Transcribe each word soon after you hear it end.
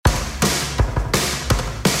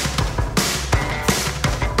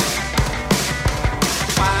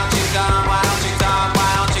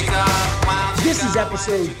is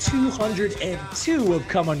episode 202 of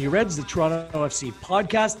Come On You Reds, the Toronto FC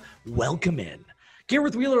podcast. Welcome in.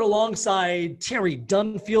 Gareth Wheeler alongside Terry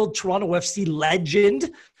Dunfield, Toronto FC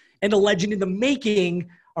legend, and a legend in the making,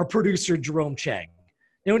 our producer Jerome Chang.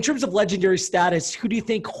 Now, in terms of legendary status, who do you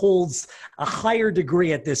think holds a higher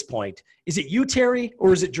degree at this point? Is it you, Terry,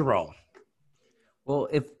 or is it Jerome? Well,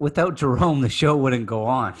 if without Jerome, the show wouldn't go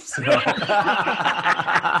on. So.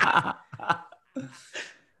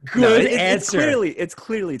 Good answer. It's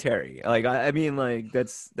clearly Terry. Like I mean, like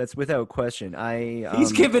that's without question.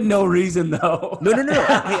 He's given no reason though. No.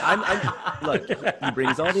 Hey, I'm look. He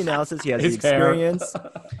brings all the analysis. He has the experience.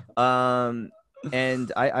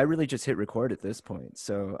 And I really just hit record at this point.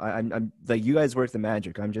 So I'm like, you guys work the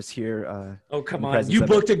magic. I'm just here. Oh, come on. You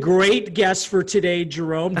booked a great guest for today,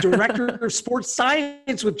 Jerome. Director of Sports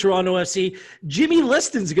Science with Toronto FC. Jimmy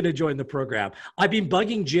Liston's going to join the program. I've been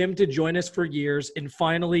bugging Jim to join us for years, and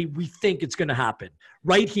finally we think it's going to happen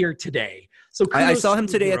right here today. So I saw him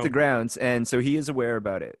today at the grounds, and so he is aware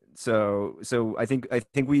about it. So I think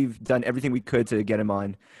we've done everything we could to get him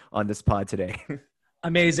on this pod today.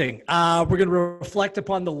 Amazing. We're going to reflect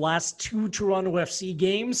upon the last two Toronto FC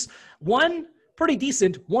games. One, pretty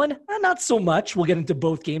decent. One, not so much. We'll get into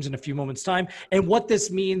both games in a few moments' time. And what this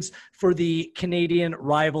means for the Canadian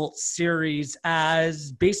rival series,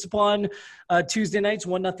 as based upon Tuesday night's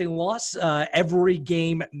 1-0 loss, every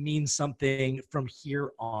game means something from here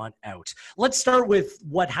on out. Let's start with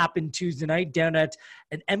what happened Tuesday night down at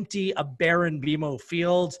an empty, a barren BMO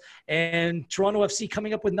Field, and Toronto FC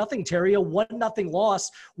coming up with nothing, Terry, a 1-0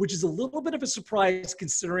 loss, which is a little bit of a surprise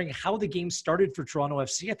considering how the game started for Toronto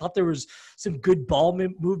FC. I thought there was some good ball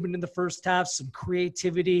movement in the first half, some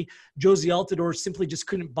creativity. Josie Altidore simply just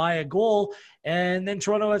couldn't buy a goal, and then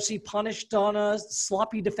Toronto FC punished on a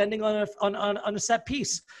sloppy defending on a set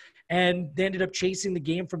piece. And they ended up chasing the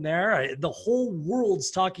game from there. The whole world's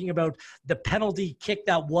talking about the penalty kick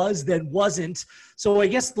that was, then wasn't. So I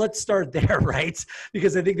guess let's start there, right?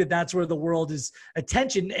 Because I think that's where the world is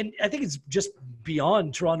attention. And I think it's just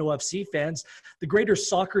beyond Toronto FC fans. The greater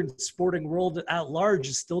soccer and sporting world at large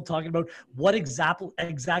is still talking about what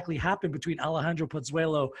exactly happened between Alejandro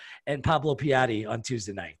Pozuelo and Pablo Piatti on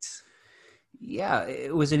Tuesday night. Yeah,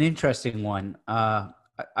 it was an interesting one.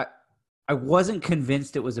 I wasn't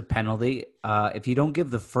convinced it was a penalty. If you don't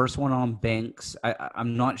give the first one on Banks,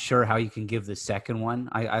 I'm not sure how you can give the second one.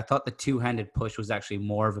 I thought the two-handed push was actually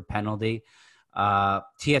more of a penalty.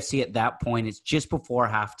 TFC at that point, it's just before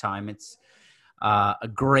halftime. It's a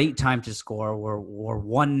great time to score. We're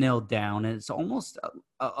 1-0 down, and it's almost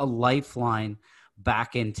a lifeline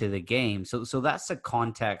back into the game. So that's the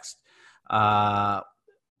context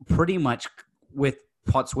pretty much with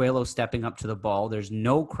Pozuelo stepping up to the ball. There's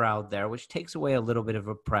no crowd there, which takes away a little bit of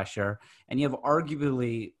a pressure. And you have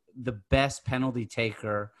arguably the best penalty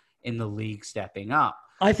taker in the league stepping up.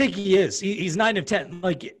 I think he is. He's 9 of 10.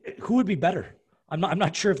 Like, who would be better? I'm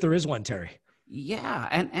not sure if there is one, Terry. Yeah,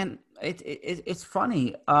 and it's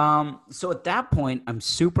funny. So at that point, I'm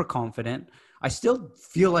super confident. I still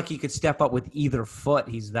feel like he could step up with either foot.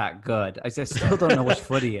 He's that good. I still don't know which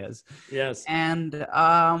foot he is. Yes. And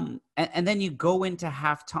then you go into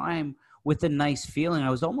halftime with a nice feeling.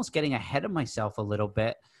 I was almost getting ahead of myself a little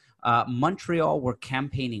bit. Montreal were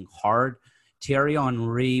campaigning hard. Thierry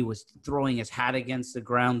Henry was throwing his hat against the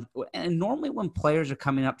ground. And normally when players are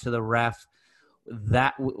coming up to the ref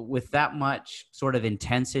with that much sort of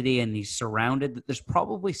intensity and he's surrounded, there's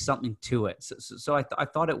probably something to it. So I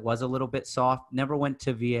thought it was a little bit soft, never went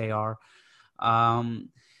to VAR. And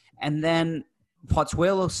then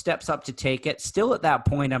Pozuelo steps up to take it. Still at that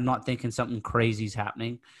point, I'm not thinking something crazy is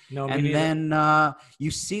happening. No, and then you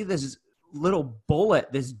see this little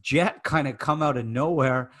bullet, this jet kind of come out of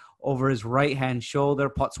nowhere over his right-hand shoulder.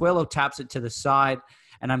 Pozuelo taps it to the side.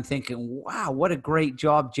 And I'm thinking, wow, what a great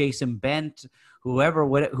job, Jason Bent,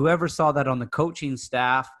 whoever saw that on the coaching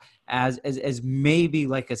staff as maybe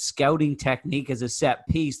like a scouting technique as a set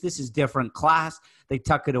piece. This is different class. They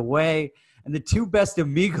tuck it away. And the two best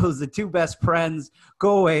amigos, the two best friends,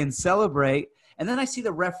 go away and celebrate. And then I see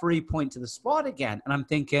the referee point to the spot again. And I'm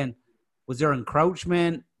thinking, was there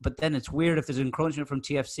encroachment? But then it's weird. If there's encroachment from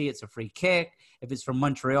TFC, it's a free kick. If it's from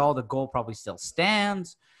Montreal, the goal probably still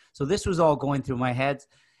stands. So this was all going through my head.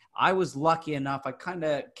 I was lucky enough. I kind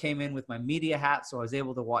of came in with my media hat, so I was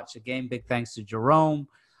able to watch the game. Big thanks to Jerome.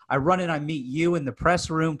 I run in, I meet you in the press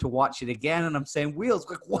room to watch it again, and I'm saying, Wheels,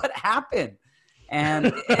 like, what happened? And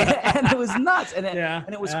and it was nuts. And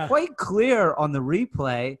it was quite clear on the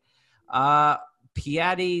replay.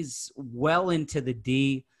 Piatti's well into the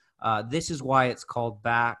D. This is why it's called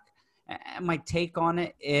back. And my take on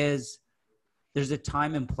it is there's a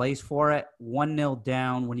time and place for it. 1-0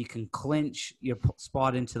 down, when you can clinch your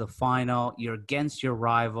spot into the final, you're against your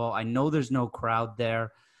rival. I know there's no crowd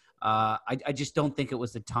there. I just don't think it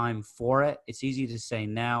was the time for it. It's easy to say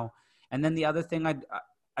now. And then the other thing,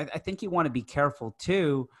 I think you want to be careful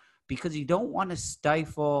too, because you don't want to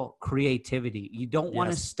stifle creativity. You don't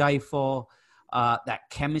want to stifle that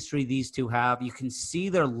chemistry these two have. You can see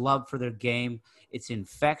their love for their game. It's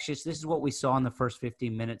infectious. This is what we saw in the first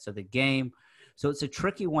 15 minutes of the game. So it's a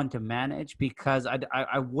tricky one to manage, because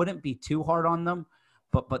I wouldn't be too hard on them,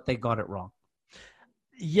 but they got it wrong.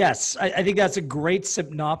 Yes, I think that's a great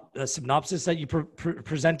synopsis that you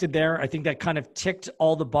presented there. I think that kind of ticked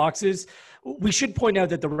all the boxes. We should point out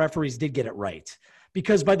that the referees did get it right,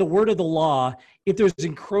 because by the word of the law, if there's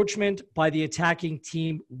encroachment by the attacking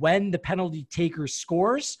team when the penalty taker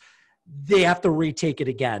scores, they have to retake it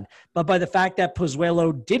again. But by the fact that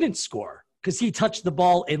Pozuelo didn't score, because he touched the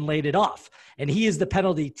ball and laid it off, and he is the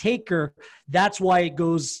penalty taker, that's why it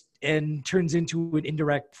goes and turns into an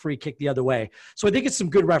indirect free kick the other way. So I think it's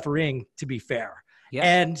some good refereeing, to be fair. Yeah.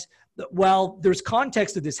 And while there's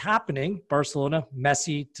context of this happening, Barcelona,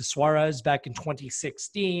 Messi to Suarez back in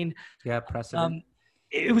 2016. Yeah, precedent.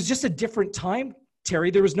 It was just a different time,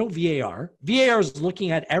 Terry. There was no VAR. VAR is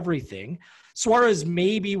looking at everything. Suarez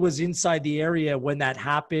maybe was inside the area when that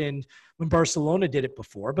happened, when Barcelona did it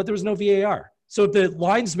before, but there was no VAR. So if the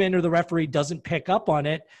linesman or the referee doesn't pick up on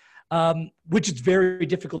it, which is very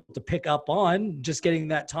difficult to pick up on, just getting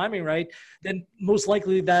that timing right, then most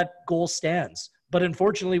likely that goal stands. But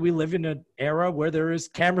unfortunately, we live in an era where there is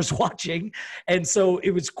cameras watching. And so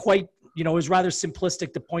it was quite, it was rather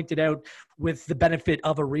simplistic to point it out with the benefit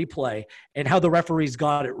of a replay and how the referees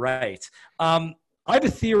got it right. I have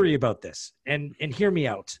a theory about this, and hear me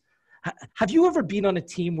out. Have you ever been on a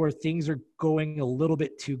team where things are going a little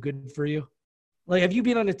bit too good for you? Like, have you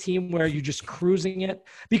been on a team where you're just cruising it?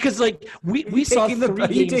 Because, like, we saw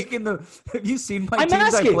 3 games. Have you seen my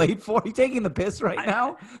teams I played for? Are you taking the piss right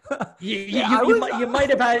now? You might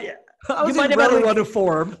have had a run of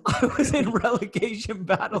form. I was in relegation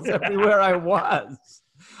battles everywhere I was.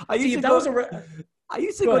 I used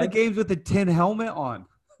to go to games with a tin helmet on.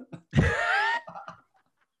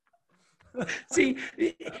 See,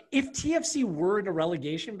 if TFC were in a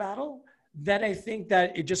relegation battle, then I think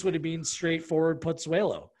that it just would have been straightforward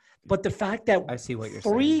Pozuelo. But the fact that I see what you're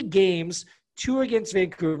 3 saying. games, 2 against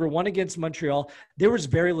Vancouver, 1 against Montreal, there was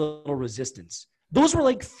very little resistance. Those were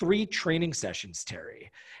like 3 training sessions, Terry.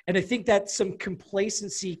 And I think that some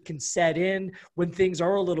complacency can set in when things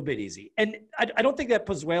are a little bit easy. And I don't think that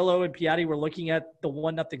Pozuelo and Piatti were looking at the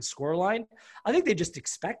 1-0 scoreline. I think they just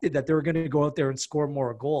expected that they were going to go out there and score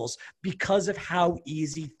more goals because of how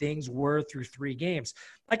easy things were through 3 games.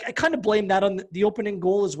 I kind of blame that on the opening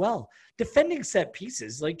goal as well. Defending set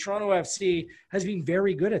pieces, like Toronto FC has been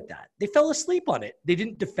very good at that. They fell asleep on it. They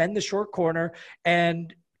didn't defend the short corner,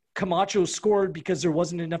 and Camacho scored because there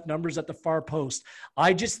wasn't enough numbers at the far post.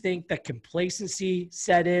 I just think that complacency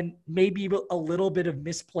set in, maybe a little bit of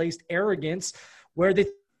misplaced arrogance where they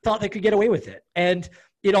thought they could get away with it. And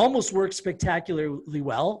it almost worked spectacularly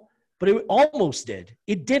well, but it almost did.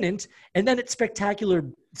 It didn't. And then it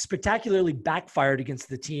spectacularly backfired against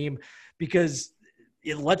the team because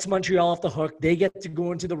it lets Montreal off the hook. They get to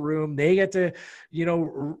go into the room. They get to,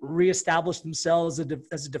 reestablish themselves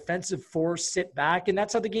as a defensive force, sit back, and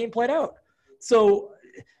that's how the game played out. So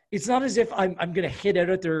it's not as if I'm going to hit out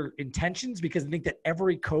at their intentions, because I think that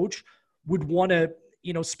every coach would want to,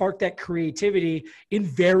 spark that creativity in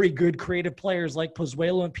very good creative players like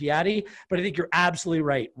Pozuelo and Piatti. But I think you're absolutely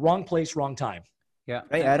right. Wrong place, wrong time. Yeah.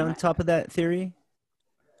 Can I add on top of that theory?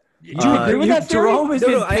 Do you agree with that theory? Jerome has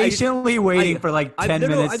been patiently waiting for like 10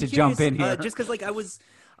 minutes to jump in here. Just because, I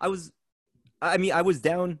was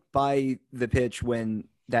down by the pitch when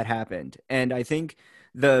that happened. And I think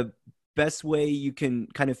the best way you can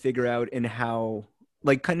kind of figure out in how,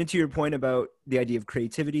 like, kind of to your point about the idea of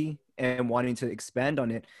creativity and wanting to expand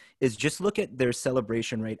on it, is just look at their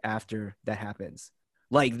celebration right after that happens.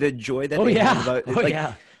 Like, the joy that they had about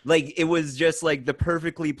it. Like, it was just like the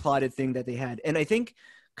perfectly plotted thing that they had. And I think,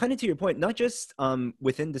 kind of to your point, not just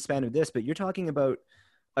within the span of this, but you're talking about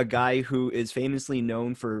a guy who is famously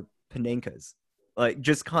known for Panenkas, like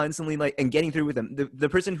just constantly and getting through with them. The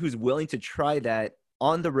person who's willing to try that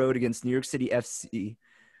on the road against New York City FC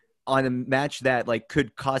on a match that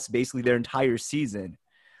could cost basically their entire season.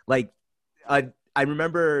 I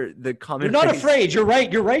remember the comment. They're not afraid. You're right,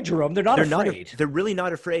 Jerome. They're not afraid. They're really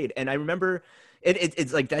not afraid. And I remember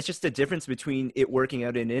it's like, that's just the difference between it working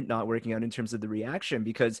out and it not working out in terms of the reaction.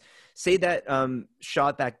 Because say that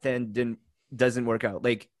shot back then didn't doesn't work out.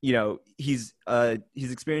 Like, you know, he's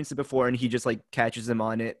experienced it before and he just like catches him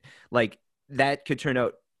on it. Like that could turn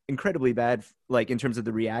out incredibly bad, like in terms of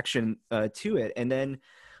the reaction to it. And then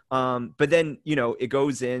but then, you know, it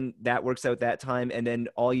goes in, that works out that time, and then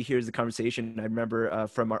all you hear is the conversation. I remember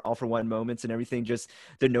from our All for One moments and everything, just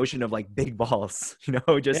the notion of like big balls, you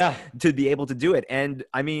know, just to be able to do it. And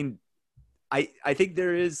I mean, I think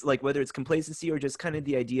there is, like, whether it's complacency or just kind of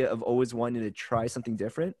the idea of always wanting to try something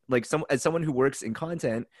different. Like as someone who works in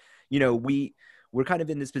content, you know, we're kind of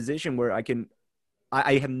in this position where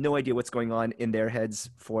I have no idea what's going on in their heads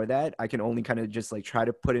for that. I can only kind of just like try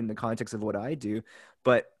to put it in the context of what I do.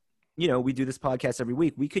 But, you know, we do this podcast every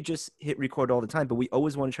week. We could just hit record all the time, but we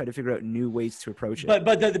always want to try to figure out new ways to approach it.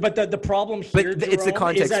 But the problem here, Jerome, it's the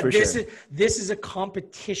context, is that for sure. This is a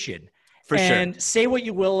competition. For and sure. Say what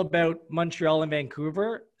you will about Montreal and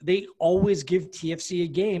Vancouver, they always give TFC a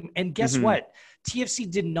game. And guess what? TFC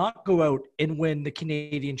did not go out and win the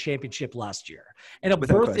Canadian Championship last year. And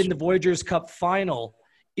berth in the Voyageurs Cup final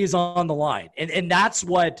is on the line. And that's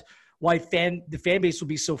why the fan base will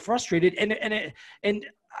be so frustrated. And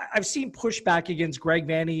I've seen pushback against Greg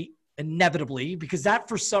Vanney inevitably, because that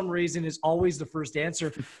for some reason is always the first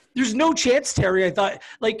answer. There's no chance, Terry. I thought,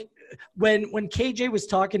 like, when KJ was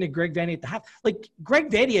talking to Greg Vanney at the half, like, Greg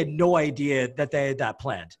Vanney had no idea that they had that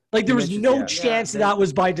planned. Like, there was no chance that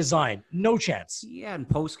was by design. No chance. Yeah, in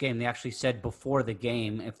post-game, they actually said before the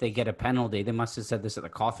game, if they get a penalty, they must have said this at the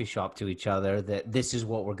coffee shop to each other, that this is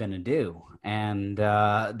what we're going to do. And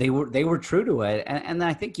they were true to it. And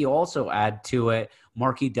I think you also add to it,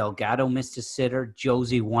 Marky Delgado missed a sitter,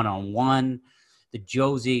 Josie one-on-one, the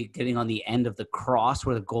Josie getting on the end of the cross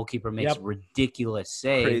where the goalkeeper makes a ridiculous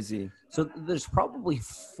save. Crazy. So there's probably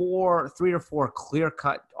 3 or 4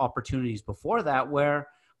 clear-cut opportunities before that where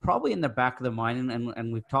probably in the back of the mind,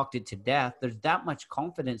 and we've talked it to death, there's that much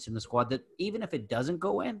confidence in the squad that even if it doesn't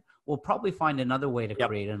go in, we'll probably find another way to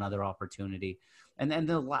create another opportunity. And then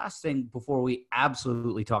the last thing before we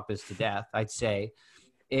absolutely talk this to death, I'd say,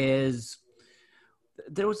 is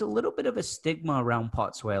there was a little bit of a stigma around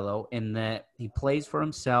Pozuelo in that he plays for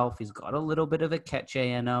himself. He's got a little bit of a catch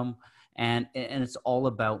in him, and it's all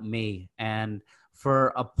about me. And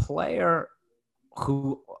for a player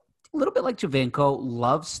who, a little bit like Giovinco,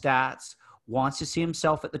 loves stats, wants to see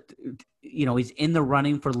himself at he's in the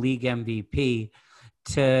running for league MVP,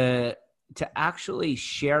 to actually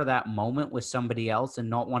share that moment with somebody else and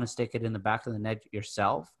not want to stick it in the back of the net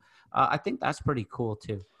yourself, I think that's pretty cool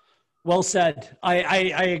too. Well said. I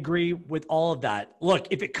agree with all of that. Look,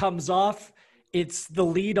 if it comes off, it's the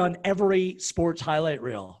lead on every sports highlight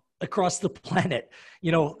reel across the planet.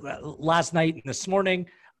 You know, last night and this morning,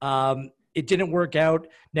 it didn't work out.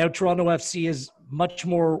 Now Toronto FC has much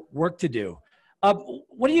more work to do.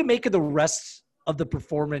 What do you make of the rest of the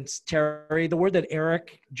performance, Terry? The word that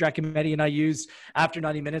Eric Giacometti and I used after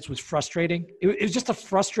 90 minutes was frustrating. It was just a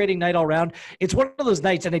frustrating night all around. It's one of those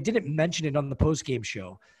nights, and I didn't mention it on the post-game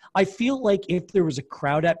show, I feel like if there was a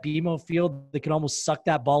crowd at BMO Field, they could almost suck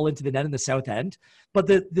that ball into the net in the south end. But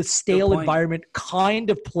the stale environment kind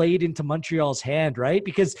of played into Montreal's hand, right?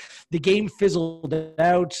 Because the game fizzled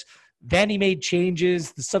out. Vanney made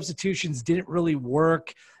changes. The substitutions didn't really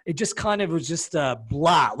work. It just kind of was just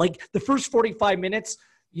blah. Like the first 45 minutes,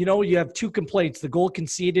 you know, you have 2 complaints, the goal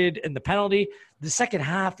conceded and the penalty. The second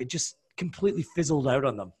half, it just completely fizzled out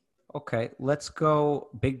on them. Okay, let's go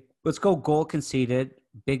goal conceded,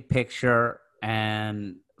 big picture,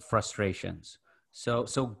 and frustrations.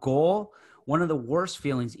 So goal, one of the worst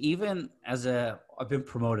feelings, even as I've been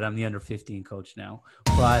promoted, I'm the under 15 coach now,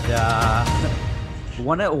 but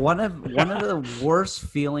one of the worst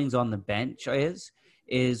feelings on the bench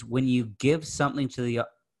is when you give something to the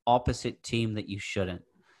opposite team that you shouldn't.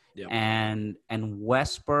 Yep. And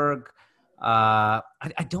Westberg, I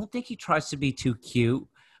don't think he tries to be too cute.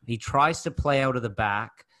 He tries to play out of the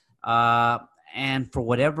back. And for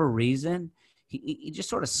whatever reason, he just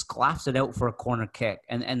sort of sclaps it out for a corner kick.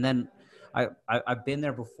 And then I've been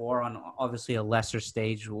there before on obviously a lesser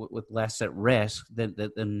stage with less at risk than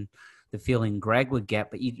the feeling Greg would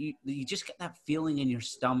get. But you just get that feeling in your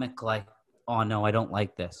stomach like, oh, no, I don't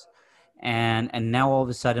like this. And now all of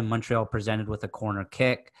a sudden Montreal presented with a corner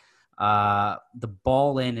kick. The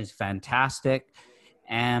ball in is fantastic.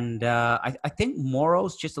 And I think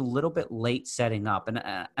Morrow's just a little bit late setting up.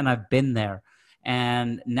 And I've been there.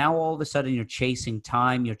 And now all of a sudden you're chasing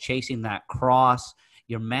time. You're chasing that cross.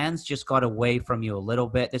 Your man's just got away from you a little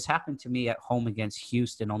bit. This happened to me at home against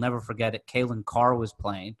Houston. I'll never forget it. Kalen Carr was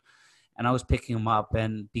playing. And I was picking him up.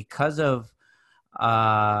 And because of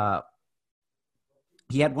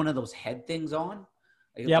he had one of those head things on.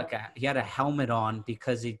 Yep. He had a helmet on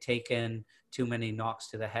because he'd taken too many knocks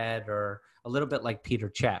to the head, or a little bit like Peter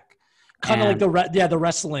Cech. Kind of like the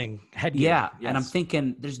wrestling head game. Yeah, Yes. and I'm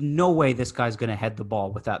thinking there's no way this guy's going to head the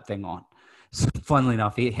ball with that thing on. So, funnily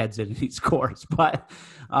enough, he heads it and he scores. But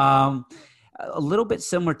a little bit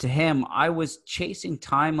similar to him, I was chasing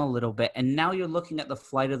time a little bit, and now you're looking at the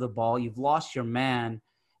flight of the ball. You've lost your man,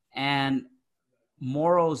 and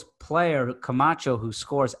Moro's player, Camacho, who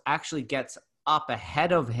scores, actually gets up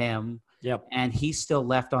ahead of him. Yep. And he's still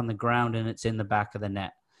left on the ground, and it's in the back of the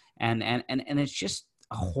net. And it's just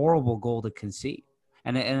a horrible goal to concede.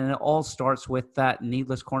 And it all starts with that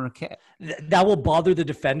needless corner kick. That will bother the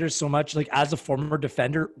defenders so much. Like, as a former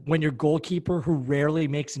defender, when your goalkeeper, who rarely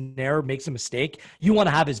makes an error, makes a mistake, you want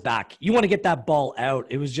to have his back. You want to get that ball out.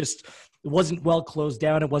 It wasn't well closed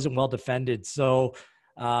down. It wasn't well defended. So,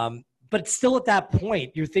 but still at that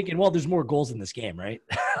point, you're thinking, well, there's more goals in this game, right?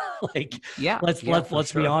 Let's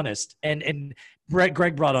be honest. And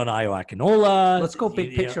Greg brought on Ayo Akinola. Let's go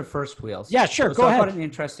big picture first, Wheels. Yeah, sure. Let's go talk ahead. about an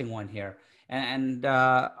interesting one here. And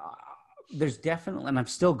there's definitely, and I've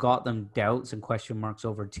still got them doubts and question marks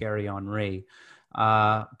over Thierry Henry.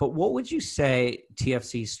 But what would you say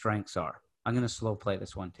TFC's strengths are? I'm going to slow play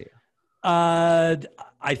this one to you.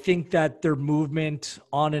 I think that their movement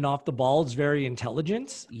on and off the ball is very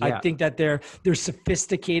intelligent. Yeah. I think that they're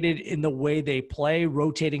sophisticated in the way they play,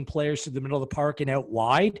 rotating players to the middle of the park and out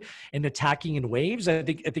wide and attacking in waves. I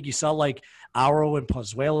think you saw like Auro and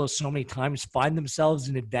Pozuelo so many times find themselves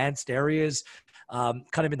in advanced areas, kind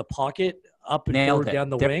of in the pocket, up and forward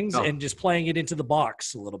down the wings, and just playing it into the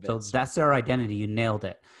box a little bit. So that's their identity. You nailed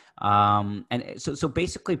it. And so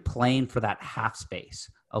basically playing for that half space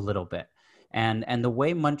a little bit. And the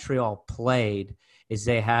way Montreal played is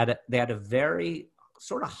they had a very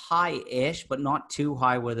sort of high-ish, but not too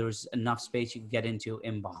high where there was enough space you could get into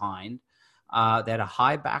in behind. They had a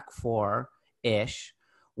high back four-ish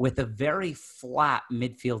with a very flat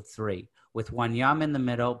midfield three, with Wanyama in the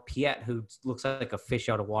middle, Piet, who looks like a fish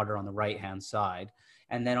out of water on the right-hand side.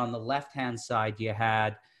 And then on the left-hand side, you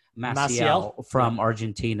had Maciel from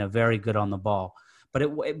Argentina, very good on the ball. But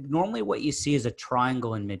normally what you see is a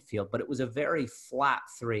triangle in midfield, but it was a very flat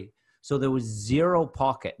three. So there was zero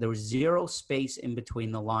pocket. There was zero space in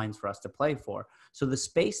between the lines for us to play for. So the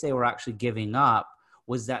space they were actually giving up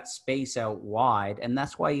was that space out wide. And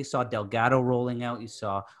that's why you saw Delgado rolling out. You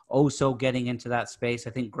saw Oso getting into that space.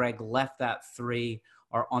 I think Greg left that three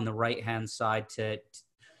or on the right-hand side to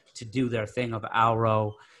do their thing of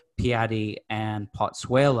Auro, Piatti, and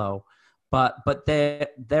Pozuelo. But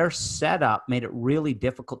their setup made it really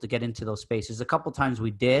difficult to get into those spaces. A couple times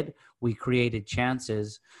we created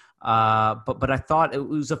chances, but I thought it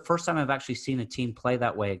was the first time I've actually seen a team play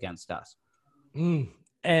that way against us.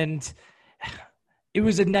 And it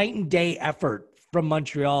was a night and day effort from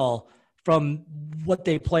Montreal from what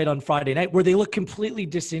they played on Friday night, where they looked completely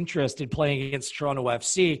disinterested playing against Toronto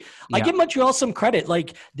FC. Yeah. I give Montreal some credit.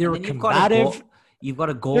 Like, they were combative. You've got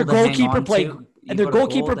a goal. Their goalkeeper played. And their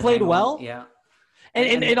goalkeeper played well. Yeah.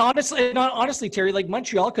 And honestly, Terry, like,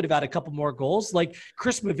 Montreal could have had a couple more goals. Like,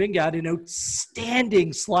 Chris Mavinga had an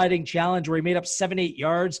outstanding sliding challenge where he made up 7-8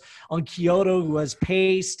 yards on Kyoto, who has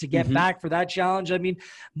pace to get back for that challenge. I mean,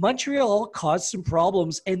 Montreal caused some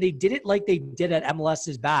problems, and they did it like they did at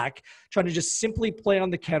MLS's back, trying to just simply play on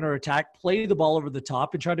the counterattack, play the ball over the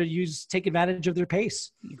top, and try to take advantage of their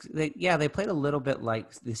pace. They played a little bit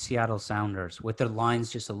like the Seattle Sounders, with their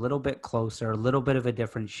lines just a little bit closer, a little bit of a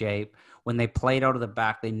different shape. When they played out of the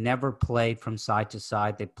back, they never played from side to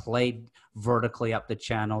side. They played vertically up the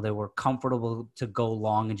channel. They were comfortable to go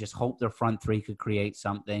long and just hope their front three could create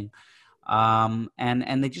something.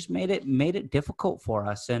 And they just made it difficult for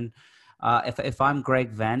us. And if I'm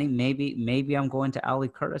Greg Vanney, maybe I'm going to Ali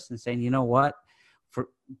Curtis and saying, you know what,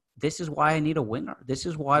 this is why I need a winger. This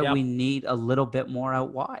is why we need a little bit more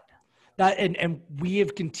out wide. And we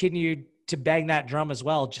have continued to bang that drum as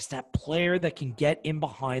well. Just that player that can get in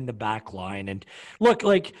behind the back line. And look,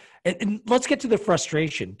 and let's get to the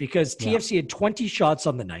frustration, because TFC had 20 shots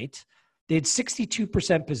on the night. They had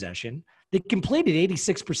 62% possession. They completed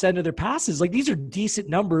 86% of their passes. Like, these are decent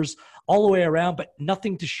numbers all the way around, but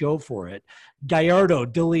nothing to show for it. Gallardo,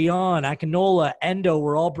 De Leon, Akinola, Endo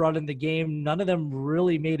were all brought in the game. None of them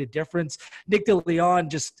really made a difference. Nick De Leon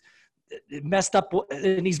just messed up,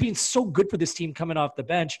 and he's been so good for this team coming off the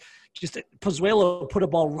bench. Just Pozuelo put a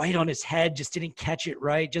ball right on his head, just didn't catch it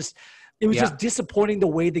right. It was just disappointing the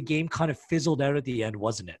way the game kind of fizzled out at the end,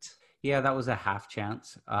 wasn't it? Yeah, that was a half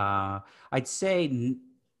chance. I'd say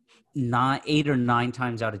 8 or 9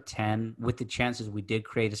 times out of 10, with the chances we did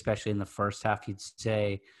create, especially in the first half, you'd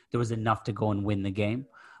say there was enough to go and win the game.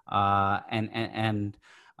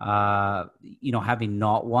 having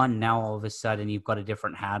not won, now all of a sudden you've got a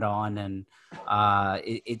different hat on, and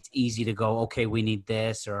it's easy to go, okay, we need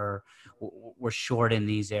this, or we're short in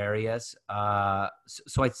these areas.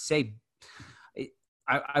 So I'd say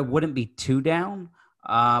I wouldn't be too down,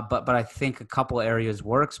 but I think a couple areas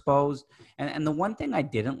were exposed. And the one thing I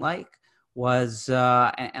didn't like was, and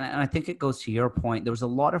I think it goes to your point, there was a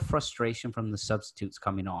lot of frustration from the substitutes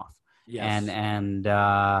coming off. Yes. And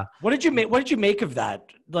what did you make of that?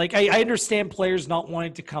 Like, I understand players not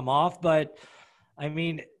wanting to come off, but I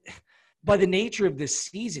mean, by the nature of this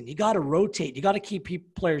season, you got to rotate. You got to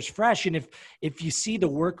keep players fresh. And if you see the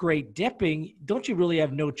work rate dipping, don't you really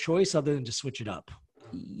have no choice other than to switch it up?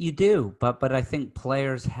 You do, but I think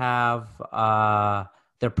players have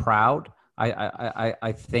they're proud.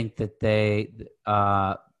 I think that they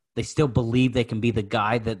still believe they can be the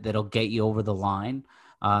guy that'll get you over the line.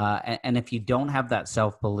 And if you don't have that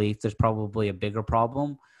self-belief, there's probably a bigger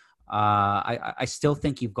problem. I still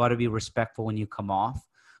think you've got to be respectful when you come off,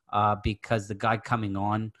 because the guy coming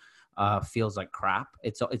on feels like crap.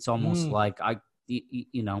 It's almost like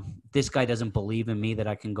this guy doesn't believe in me that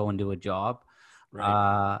I can go and do a job.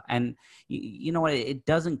 Right. And it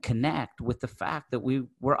doesn't connect with the fact that we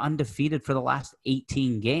were undefeated for the last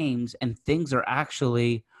 18 games and things are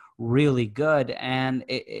actually really good. And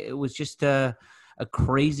it was just a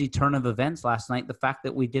crazy turn of events last night, the fact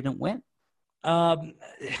that we didn't win. And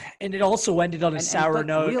it also ended on a sour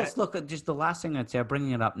note. Look at just the last thing I'd say, I'm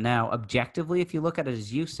bringing it up now. Objectively, if you look at it,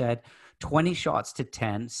 as you said, 20 shots to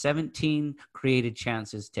 10, 17 created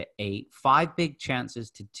chances to 8, 5 big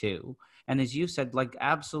chances to 2. And as you said,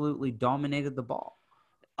 absolutely dominated the ball.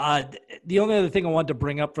 The only other thing I wanted to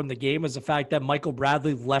bring up from the game is the fact that Michael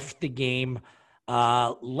Bradley left the game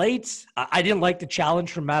late. I didn't like the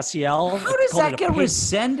challenge from Maciel. How does that get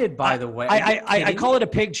rescinded, by the way? I call it a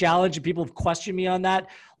pig challenge, and people have questioned me on that.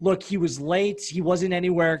 Look, he was late. He wasn't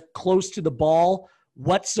anywhere close to the ball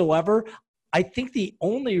whatsoever. I think the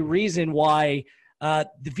only reason why the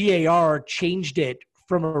VAR changed it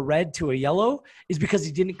from a red to a yellow is because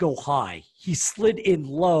he didn't go high. He slid in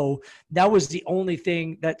low. That was the only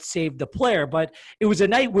thing that saved the player. But it was a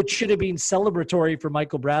night which should have been celebratory for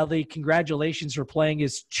Michael Bradley. Congratulations for playing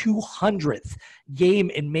his 200th game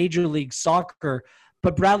in Major League Soccer.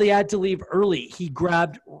 But Bradley had to leave early. He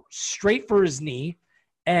grabbed straight for his knee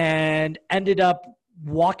and ended up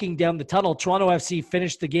walking down the tunnel. Toronto FC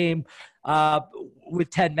finished the game with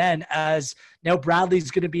 10 men, as now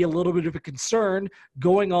Bradley's going to be a little bit of a concern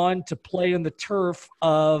going on to play on the turf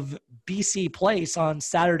of BC Place on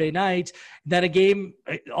Saturday night. Then a game,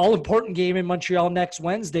 all-important game in Montreal next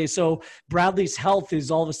Wednesday. So Bradley's health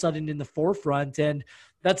is all of a sudden in the forefront, and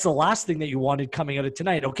that's the last thing that you wanted coming out of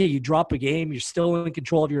tonight. Okay, you drop a game, you're still in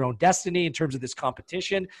control of your own destiny in terms of this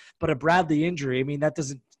competition, but a Bradley injury, I mean, that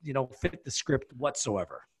doesn't fit the script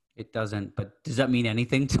whatsoever. It doesn't, but does that mean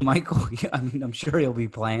anything to Michael? I mean, I'm sure he'll be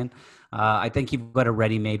playing. I think you've got a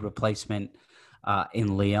ready-made replacement in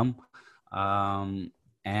Liam.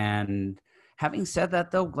 And having said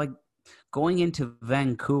that, though, going into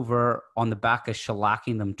Vancouver on the back of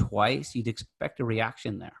shellacking them twice, you'd expect a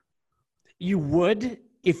reaction there. You would,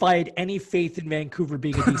 if I had any faith in Vancouver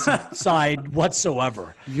being a decent side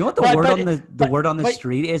whatsoever. You know what the word on the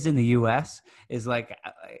street is in the U.S. is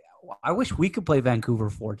I wish we could play Vancouver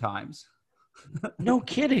 4 times. No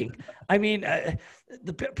kidding. I mean,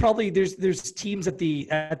 probably there's teams at the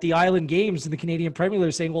Island Games in the Canadian Premier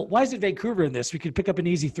League saying, well, why is it Vancouver in this? We could pick up an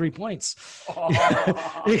easy 3 points.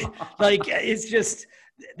 It's just,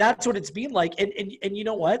 that's what it's been like. And you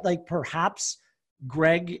know what? Perhaps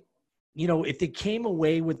Greg, if they came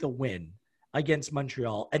away with the win against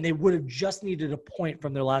Montreal and they would have just needed a point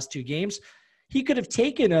from their last 2 games, he could have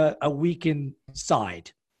taken a weakened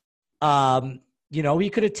side. He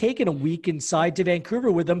could have taken a weakened side to Vancouver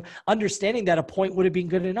with them, understanding that a point would have been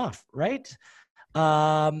good enough, right?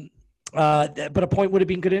 But a point would have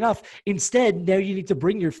been good enough. Instead, now you need to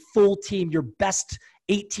bring your full team, your best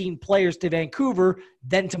 18 players to Vancouver,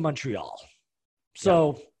 then to Montreal.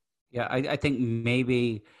 So, yeah, I think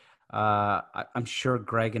maybe I'm sure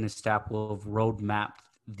Greg and his staff will have road mapped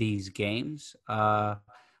these games.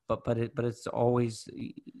 But it's always,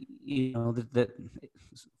 that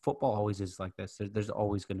football always is like this. There's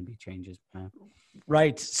always going to be changes, man.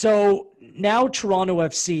 Right. So now Toronto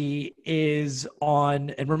FC is on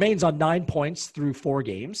and remains on 9 points through 4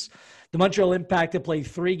 games. The Montreal Impact have played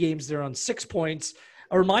 3 games. They're on 6 points.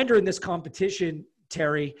 A reminder in this competition,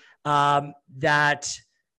 Terry, that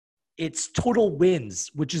it's total wins,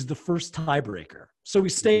 which is the first tiebreaker. So we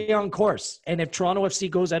stay on course. And if Toronto FC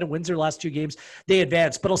goes out and wins their last 2 games, they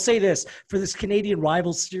advance. But I'll say this, for this Canadian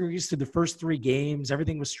Rivals series, through the first 3 games,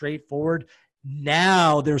 everything was straightforward.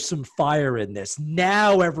 Now there's some fire in this.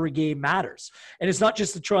 Now every game matters. And it's not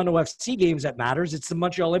just the Toronto FC games that matters. It's the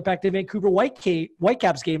Montreal Impact and Vancouver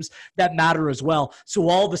Whitecaps games that matter as well. So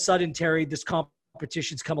all of a sudden, Terry, this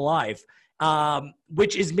competition's come alive.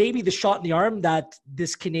 Which is maybe the shot in the arm that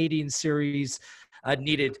this Canadian series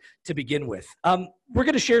needed to begin with. We're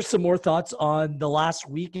going to share some more thoughts on the last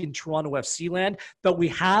week in Toronto FC land, but we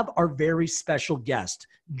have our very special guest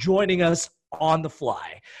joining us on the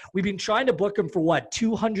fly. We've been trying to book him for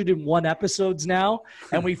 201 episodes now,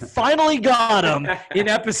 and we finally got him in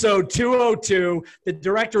episode 202, the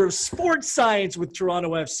director of sports science with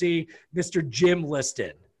Toronto FC, Mr. Jim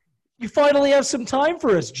Liston. You finally have some time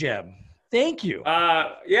for us, Jim. Thank you.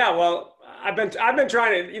 Yeah, well, I've been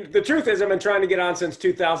trying to. The truth is, I've been trying to get on since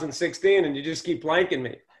 2016, and you just keep blanking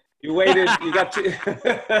me. You waited. You got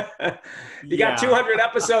got 200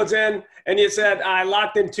 episodes in, and you said I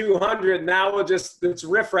locked in 200. Now it's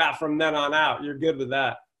riffraff from then on out. You're good with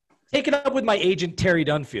that. Take it up with my agent Terry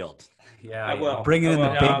Dunfield. Yeah, I will. Bringing in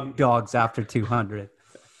the big dogs after 200.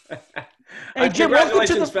 Hey, Jim, welcome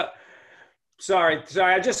to the. Sorry.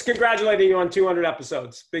 I just congratulated you on 200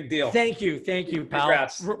 episodes. Big deal. Thank you, pal.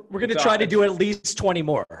 Congrats. We're going to try to do at least 20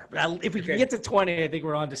 more. If we can get to 20, I think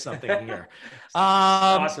we're on to something here.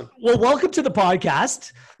 Awesome. Well, welcome to the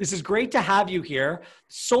podcast. This is great to have you here.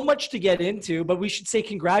 So much to get into, but we should say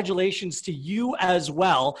congratulations to you as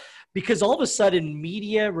well, because all of a sudden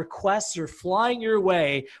media requests are flying your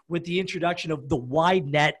way with the introduction of the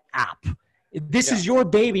WideNet app. This is your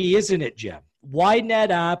baby, isn't it, Jim?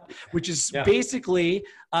 WideNet app, which is basically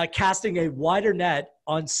casting a wider net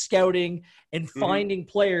on scouting and finding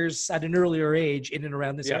players at an earlier age in and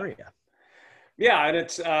around this area. Yeah, and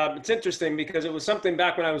it's interesting because it was something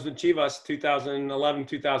back when I was with Chivas 2011,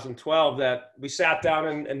 2012 that we sat down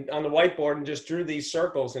and on the whiteboard and just drew these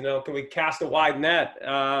circles. Can we cast a wide net?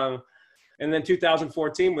 And then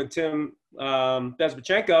 2014 with Tim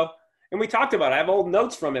Bezbatchenko. And we talked about it. I have old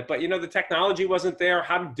notes from it, but the technology wasn't there,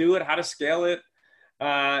 how to do it, how to scale it.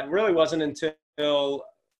 It really wasn't until,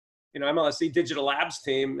 MLSE Digital Labs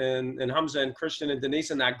team and Hamza and Christian and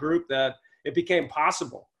Denise and that group that it became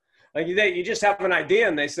possible. Like you just have an idea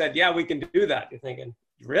and they said, yeah, we can do that. You're thinking,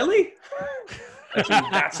 really?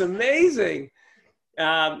 That's amazing.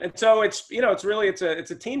 And so it's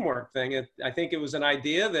a teamwork thing. I think it was an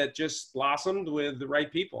idea that just blossomed with the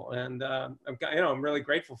right people. And I'm really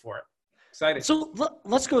grateful for it. Excited. So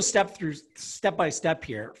let's go step by step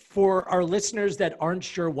here. For our listeners that aren't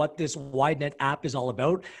sure what this WideNet app is all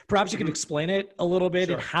about, perhaps you can explain it a little bit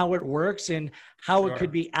and how it works and how it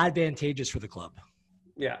could be advantageous for the club.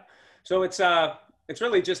 Yeah. So it's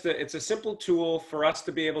really just it's a simple tool for us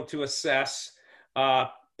to be able to assess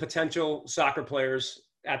potential soccer players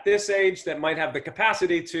at this age that might have the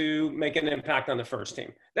capacity to make an impact on the first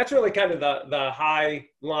team. That's really kind of the high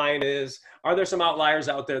line is, are there some outliers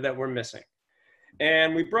out there that we're missing?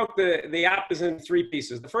 And we broke the app is in 3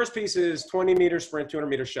 pieces. The first piece is 20-meter sprint,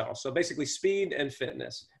 200-meter shuttle. So basically speed and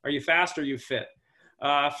fitness. Are you fast or are you fit?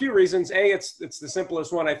 A few reasons. A, it's the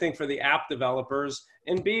simplest one, I think, for the app developers.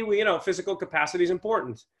 And B, physical capacity is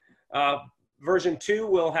important. Version 2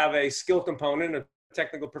 will have a skill component, a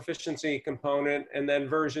technical proficiency component, and then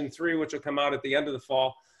version 3, which will come out at the end of the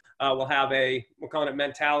fall, will have we're calling it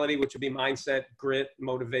mentality, which will be mindset, grit,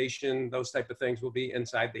 motivation, those type of things will be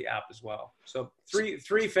inside the app as well. So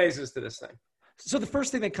three phases to this thing. So the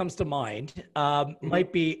first thing that comes to mind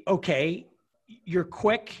might be, okay, you're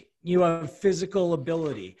quick, you have physical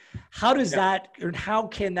ability. How does that, or how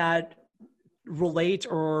can that relate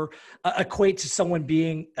or equate to someone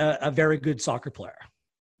being a very good soccer player?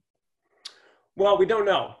 Well, we don't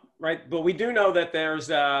know, right? But we do know that there's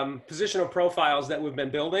positional profiles that we've been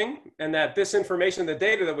building and that this information, the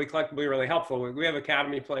data that we collect will be really helpful. We have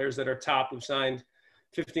academy players that are top who've signed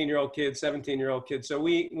 15-year-old kids, 17-year-old kids. So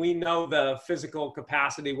we know the physical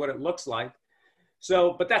capacity, what it looks like.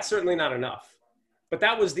 So, but that's certainly not enough. But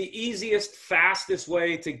that was the easiest, fastest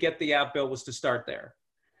way to get the app built was to start there.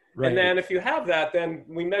 Right. And then if you have that, then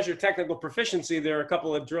we measure technical proficiency. There are a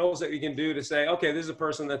couple of drills that you can do to say, okay, this is a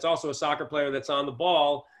person that's also a soccer player that's on the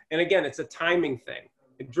ball. And again, it's a timing thing,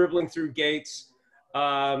 dribbling through gates,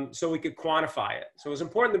 so we could quantify it. So it's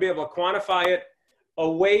important to be able to quantify it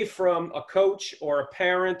away from a coach or a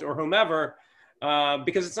parent or whomever,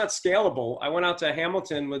 because it's not scalable. I went out to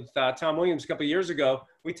Hamilton with Tom Williams a couple of years ago.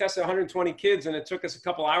 We tested 120 kids and it took us a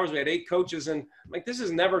couple hours. We had 8 coaches and I'm like, this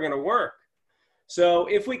is never going to work. So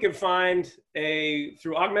if we can find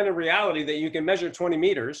through augmented reality that you can measure 20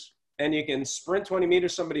 meters and you can sprint 20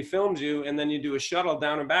 meters, somebody films you, and then you do a shuttle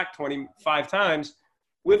down and back 25 times,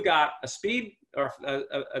 we've got a speed or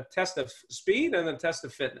a test of speed and a test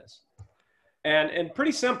of fitness. And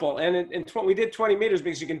pretty simple. And we did 20 meters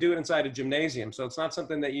because you can do it inside a gymnasium. So it's not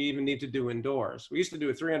something that you even need to do indoors. We used to do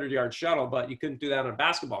a 300-yard shuttle, but you couldn't do that on a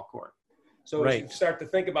basketball court. So as you start to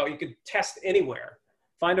think about, you could test anywhere.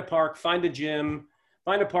 Find a park, find a gym,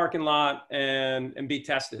 find a parking lot, and be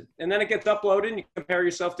tested. And then it gets uploaded and you compare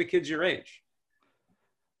yourself to kids your age.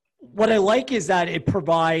 What I like is that it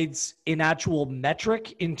provides an actual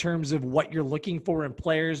metric in terms of what you're looking for in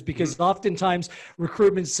players, because oftentimes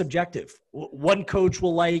recruitment's subjective. One coach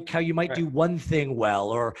will like how you might do one thing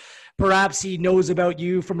well, or perhaps he knows about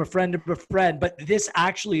you from a friend of a friend, but this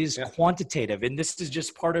actually is quantitative, and this is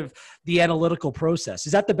just part of the analytical process.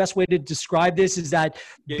 Is that the best way to describe this? Is that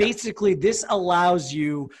basically this allows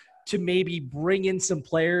you to maybe bring in some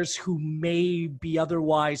players who may be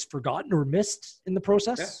otherwise forgotten or missed in the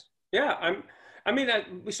process? Yeah,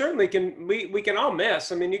 we certainly can. We can all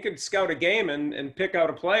miss. I mean, you could scout a game and pick out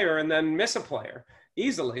a player and then miss a player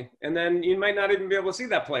easily, and then you might not even be able to see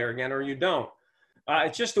that player again, or you don't.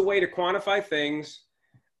 It's just a way to quantify things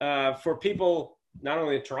for people, not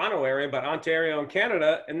only the Toronto area, but Ontario and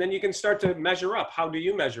Canada, and then you can start to measure up. How do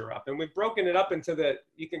you measure up? And we've broken it up into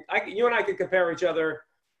you and I can compare each other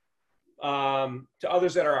to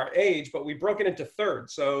others that are our age, but we broke it into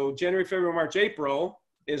thirds. So January, February, March, April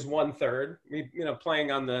is 1/3. We,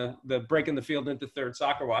 playing on the breaking the field into third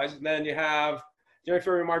soccer wise. And then you have January,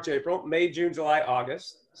 February, March, April, May, June, July,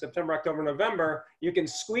 August, September, October, November. You can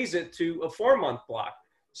squeeze it to a 4-month block.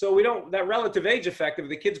 So that relative age effect of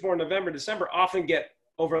the kids born November, December often get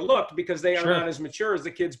overlooked because they are not as mature as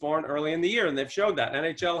the kids born early in the year. And they've showed that.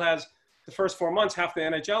 NHL has the first 4 months, half the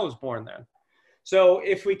NHL was born then. So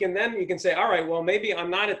if we can, then you can say, all right, well, maybe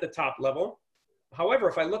I'm not at the top level. However,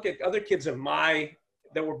 if I look at other kids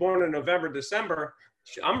that were born in November, December,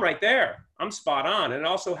 I'm right there. I'm spot on. And it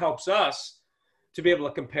also helps us to be able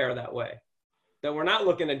to compare that way, that we're not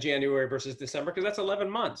looking at January versus December, because that's 11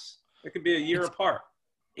 months. It could be a year apart.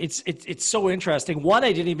 It's so interesting. One,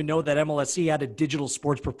 I didn't even know that MLSE had a digital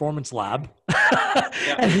sports performance lab.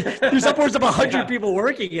 And there's upwards of 100 people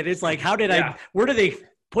working it. It's like, where do they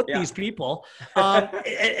put these people? And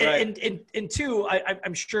two,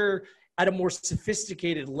 I'm sure at a more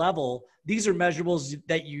sophisticated level, these are measurables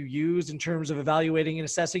that you use in terms of evaluating and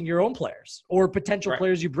assessing your own players or potential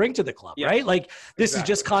players you bring to the club, right? Like this is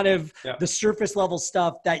just kind of the surface level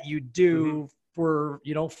stuff that you do for,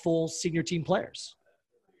 full senior team players.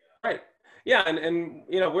 Right. Yeah. And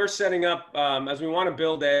we're setting up, as we want to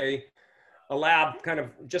build a lab kind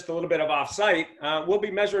of just a little bit of offsite, we'll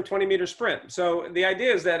be measuring 20-meter sprint. So the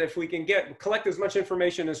idea is that if we can collect as much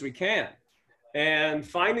information as we can and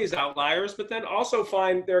find these outliers, but then also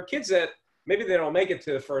there are kids that maybe they don't make it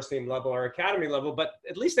to the first team level or academy level, but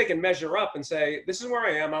at least they can measure up and say, this is where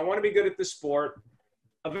I am. I want to be good at this sport.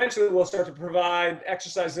 Eventually we'll start to provide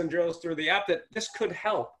exercises and drills through the app that this could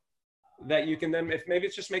help, that you can then, if maybe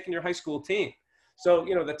it's just making your high school team. So,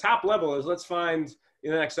 the top level is let's find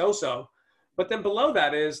the next OSO. But then below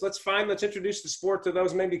that is let's introduce the sport to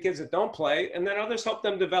those maybe kids that don't play, and then others help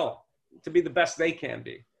them develop to be the best they can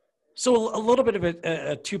be. So a little bit of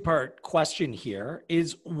a two-part question here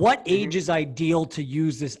is what age is ideal to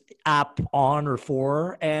use this app on or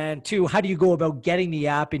for? And two, how do you go about getting the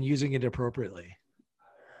app and using it appropriately?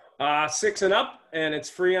 6 and up, and it's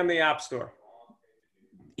free on the App Store.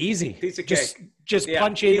 Easy. Piece of cake. Just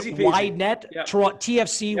punch in wide net,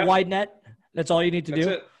 TFC wide net. That's all you need to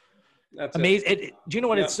do. That's amazing. Do you know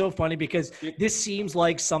what? It's so funny because this seems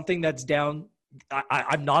like something that's down.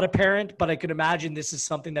 I'm not a parent, but I can imagine this is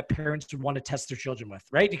something that parents would want to test their children with,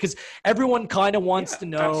 right? Because everyone kind of wants to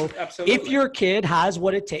know if your kid has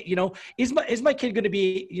what it takes. Is my kid going to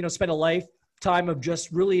be, spend a lifetime of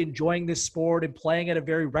just really enjoying this sport and playing at a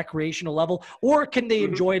very recreational level, or can they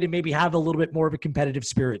enjoy it and maybe have a little bit more of a competitive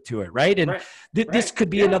spirit to it, right? And this could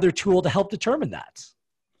be another tool to help determine that.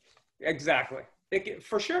 Exactly,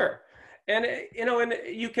 for sure. And, and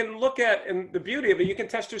you can look at, and the beauty of it, you can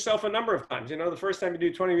test yourself a number of times. The first time you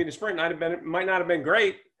do 20-meter sprint might not have been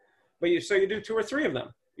great, but you do 2 or 3 of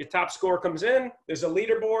them. Your top score comes in, there's a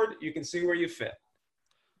leaderboard, you can see where you fit.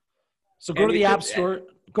 So go to the App Store.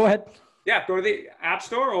 Go ahead. Yeah, go to the App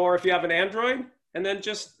Store, or if you have an Android, and then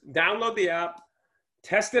just download the app,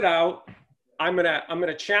 test it out. I'm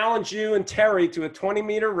gonna challenge you and Terry to a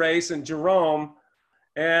 20-meter race in Jerome,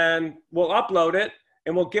 and we'll upload it.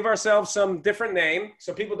 And we'll give ourselves some different name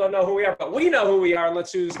so people don't know who we are, but we know who we are, and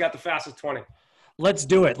let's see who's got the fastest 20. Let's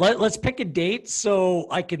do it. Let's pick a date so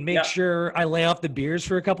I can make sure I lay off the beers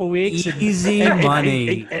for a couple weeks. Easy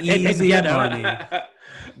money. Easy get money.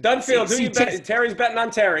 Dunfield, who you bet? Terry's betting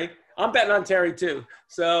on Terry. I'm betting on Terry too.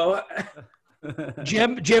 So,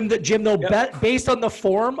 Jim, though, based on the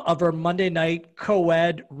form of our Monday night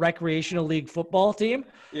co-ed recreational league football team,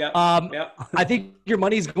 I think your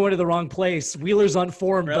money's going to the wrong place. Wheeler's on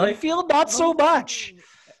form. Really? Dunfield, not so much.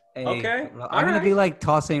 Hey, okay. I'm going to be like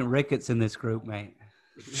Toss St. Ricketts in this group, mate.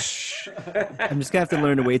 I'm just gonna have to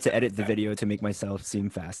learn a way to edit the video to make myself seem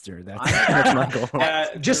faster. That's my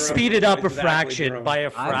goal. Just speed it up a fraction by a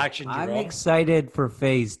fraction. I'm excited for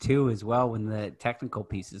phase 2 as well when the technical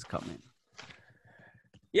pieces come in.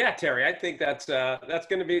 Yeah, Terry, I think that's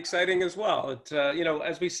going to be exciting as well. It,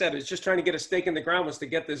 as we said, it's just trying to get a stake in the ground was to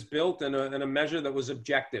get this built in a measure that was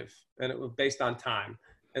objective and it was based on time.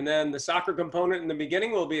 And then the soccer component in the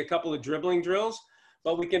beginning will be a couple of dribbling drills,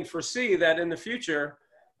 but we can foresee that in the future,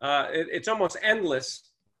 it's almost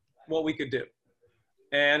endless what we could do.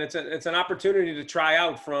 And it's an opportunity to try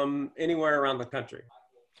out from anywhere around the country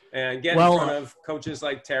and get in front of coaches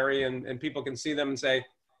like Terry and people can see them and say,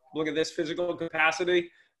 look at this physical capacity.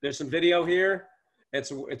 There's some video here. It's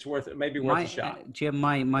worth it. Maybe worth a shot. Jim,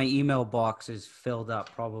 my email box is filled up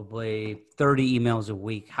probably 30 emails a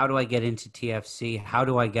week. How do I get into TFC? How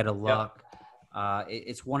do I get a look?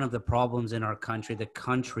 It's one of the problems in our country. The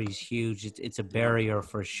country's huge. It's a barrier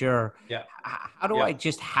for sure. Yeah. How do I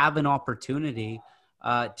just have an opportunity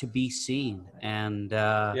to be seen? And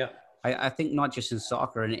I think not just in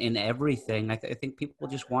soccer and in everything. I think people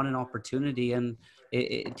just want an opportunity, and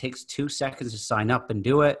it takes 2 seconds to sign up and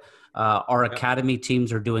do it. Our academy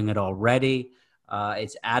teams are doing it already.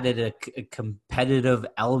 It's added a competitive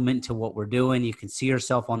element to what we're doing. You can see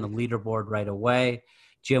yourself on the leaderboard right away.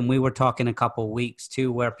 Jim, we were talking a couple of weeks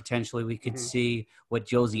too, where potentially we could see what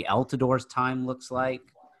Josie Altidor's time looks like.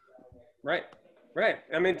 Right.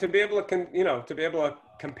 I mean, to be able to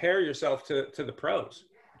compare yourself to the pros.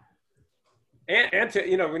 And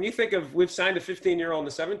to, when you think of, we've signed a 15-year-old and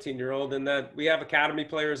a 17-year-old, and that we have academy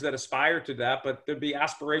players that aspire to that, but they'd be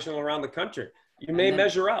aspirational around the country. You may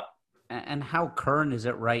measure up. And how current is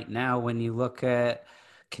it right now when you look at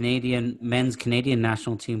men's Canadian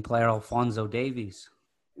national team player Alphonso Davies?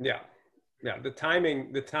 Yeah. The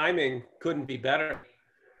timing couldn't be better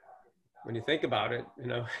when you think about it.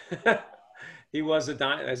 He was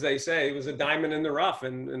as they say, he was a diamond in the rough,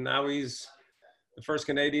 and now he's the first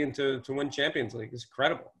Canadian to win Champions League. It's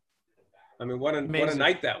incredible. I mean, what a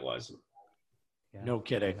night that was. Yeah. No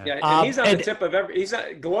kidding. Yeah, and he's on the tip of he's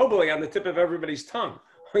globally on the tip of everybody's tongue.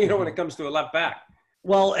 When it comes to a left back.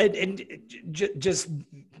 Well, and just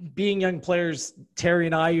being young players, Terry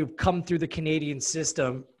and I, who've come through the Canadian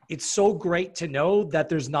system, it's so great to know that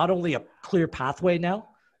there's not only a clear pathway now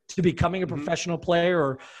to becoming a professional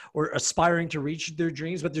player or aspiring to reach their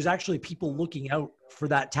dreams, but there's actually people looking out for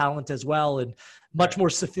that talent as well in much more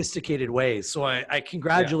sophisticated ways. So I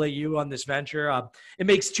congratulate you on this venture. It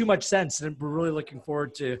makes too much sense, and we're really looking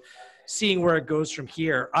forward to seeing where it goes from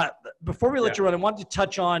here. Before we let you run, I wanted to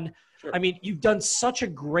touch on, I mean, you've done such a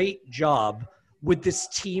great job with this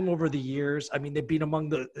team over the years. I mean, they've been among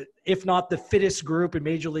the, if not the fittest group in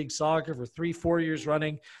Major League Soccer for 3-4 years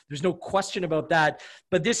running. There's no question about that.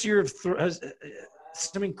 But this year has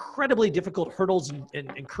some incredibly difficult hurdles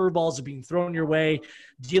and curveballs are being thrown your way,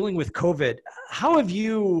 dealing with COVID. How have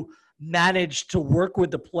you managed to work with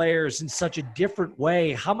the players in such a different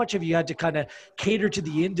way? How much have you had to kind of cater to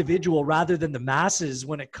the individual rather than the masses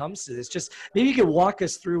when it comes to this? Just maybe you could walk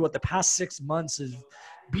us through what the past 6 months has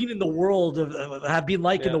been in the world have been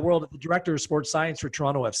like in the world of the director of sports science for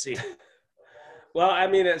Toronto FC. Well, I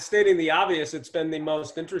mean, stating the obvious, it's been the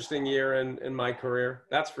most interesting year in my career.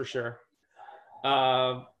 That's for sure.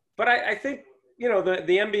 But I think, the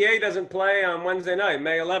NBA doesn't play on Wednesday night,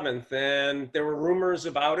 May 11th, and there were rumors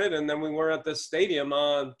about it. And then we were at the stadium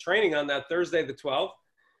training on that Thursday, the 12th,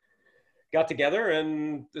 got together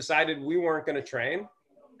and decided we weren't going to train.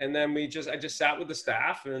 And then I just sat with the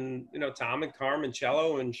staff and, Tom and Carm and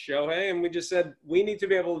Cello and Shohei, and we just said, we need to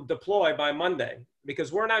be able to deploy by Monday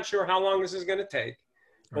because we're not sure how long this is going to take,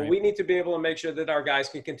 but we need to be able to make sure that our guys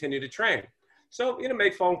can continue to train. So,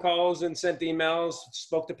 made phone calls and sent emails,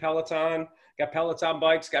 spoke to Peloton, got Peloton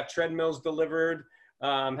bikes, got treadmills delivered,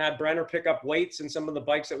 had Brenner pick up weights and some of the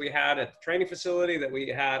bikes that we had at the training facility that we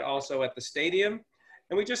had also at the stadium.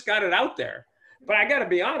 And we just got it out there. But I got to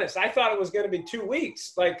be honest, I thought it was going to be 2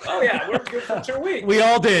 weeks. Like, oh yeah, we're good for 2 weeks. We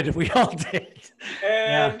all did.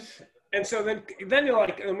 And so then you're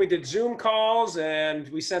like, and we did Zoom calls and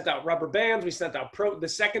we sent out rubber bands. We sent out the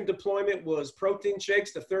second deployment was protein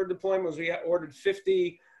shakes. The third deployment was we ordered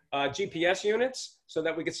 50 GPS units so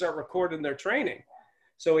that we could start recording their training.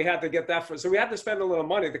 So we had to get that so we had to spend a little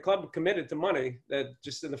money. The club committed to money that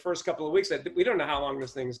just in the first couple of weeks, that we don't know how long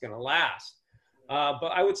this thing is going to last. But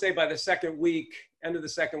I would say by the second week, end of the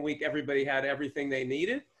second week, everybody had everything they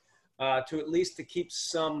needed to at least to keep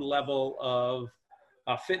some level of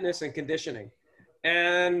fitness and conditioning.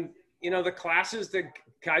 And, the classes that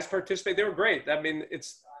guys participate, they were great. I mean,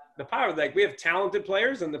 it's the power. Like, we have talented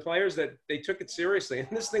players and the players that they took it seriously. And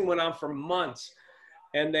this thing went on for months,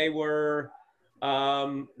 and they were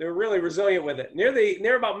really resilient with it.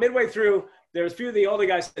 Near about midway through, there was a few of the older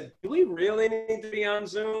guys said, "Do we really need to be on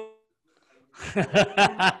Zoom?"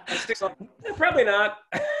 Probably not.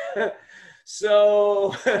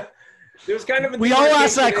 So there's kind of we all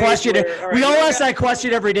ask that question. We all ask that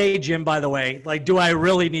question every day, Jim. By the way, like, do I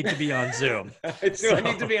really need to be on Zoom? I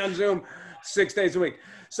need to be on Zoom 6 days a week?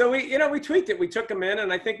 So we tweaked it. We took them in,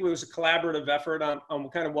 and I think it was a collaborative effort on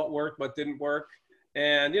kind of what worked, what didn't work.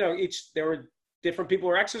 And there were different people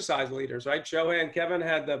who were exercise leaders, right? Shohei and Kevin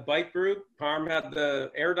had the bike group, Parm had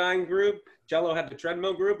the airdyne group, Jello had the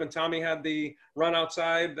treadmill group, and Tommy had the run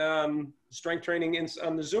outside strength training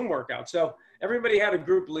on the Zoom workout. So everybody had a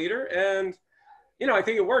group leader, and I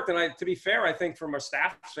think it worked. And to be fair, I think from a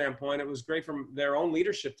staff standpoint, it was great from their own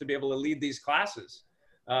leadership to be able to lead these classes.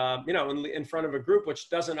 In front of a group, which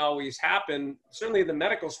doesn't always happen. Certainly the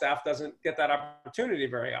medical staff doesn't get that opportunity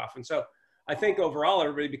very often. So I think overall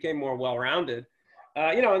everybody became more well-rounded.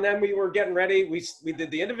 And then we were getting ready. We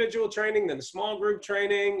did the individual training, then the small group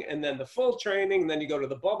training, and then the full training. And then you go to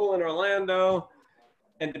the bubble in Orlando.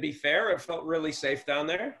 And to be fair, it felt really safe down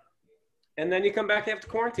there. And then you come back, you have to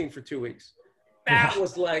quarantine for 2 weeks. That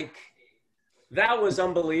was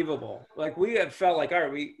unbelievable. Like, we had felt like, all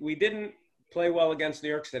right, we didn't play well against New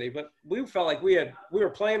York City, but we felt like we were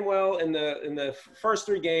playing well in the first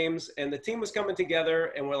 3 games, and the team was coming together,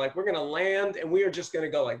 and we're like, we're going to land, and we are just going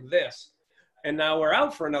to go like this. And now we're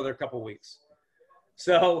out for another couple weeks.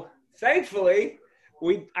 So thankfully,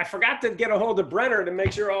 I forgot to get a hold of Brenner to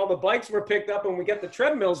make sure all the bikes were picked up and we get the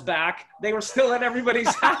treadmills back. They were still at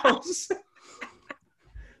everybody's house.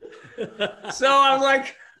 So I'm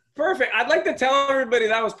like, perfect. I'd like to tell everybody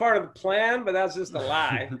that was part of the plan, but that's just a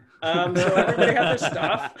lie. So everybody had their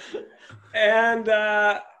stuff. And,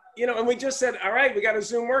 and we just said, all right, we got a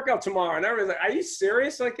Zoom workout tomorrow. And everybody's like, are you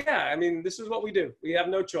serious? Like, yeah, I mean, this is what we do. We have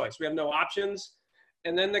no choice. We have no options.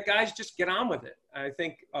 And then the guys just get on with it. I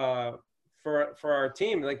think for our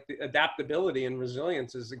team, like, the adaptability and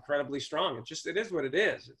resilience is incredibly strong. It is what it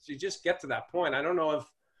is. You just get to that point.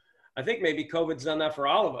 I think maybe COVID's done that for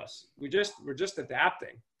all of us. We're just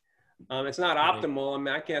adapting. It's not optimal. I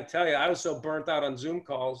mean, I can't tell you. I was so burnt out on Zoom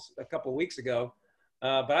calls a couple of weeks ago,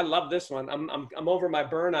 but I love this one. I'm over my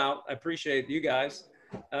burnout. I appreciate you guys.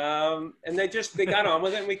 And they got on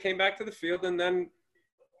with it, and we came back to the field, and then,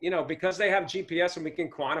 because they have GPS and we can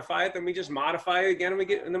quantify it, then we just modify it again,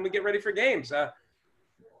 and then we get ready for games. There's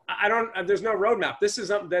no roadmap. This is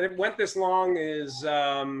something that it went this long is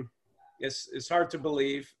hard to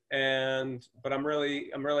believe, but I'm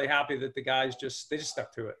really happy that the guys just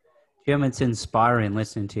stuck to it. Jim, it's inspiring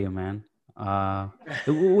listening to you, man.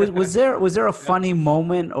 Was there a funny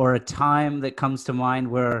moment or a time that comes to mind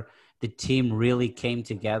where the team really came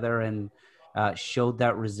together and showed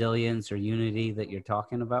that resilience or unity that you're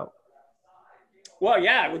talking about? Well,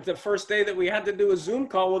 yeah, it was the first day that we had to do a Zoom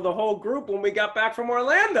call with the whole group when we got back from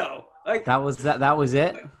Orlando. Like, that was it. That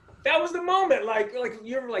was the moment. Like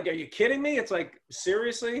you're like, are you kidding me? It's like,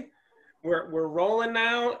 seriously? We're rolling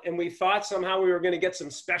now, and we thought somehow we were going to get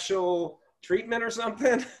some special treatment or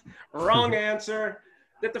something. Wrong answer.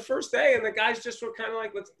 That the first day, and the guys just were kind of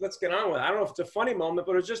like, let's get on with it. I don't know if it's a funny moment,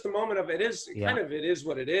 but it's just a moment of it is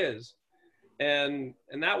what it is. And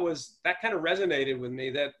that kind of resonated with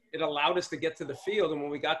me, that it allowed us to get to the field. And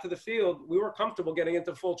when we got to the field, we were comfortable getting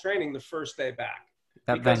into full training the first day back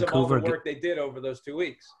because of all the work they did over those 2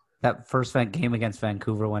 weeks. That first game against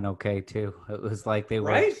Vancouver went okay too. It was like they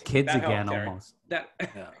were kids that again, helped, almost. That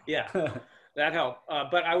helped.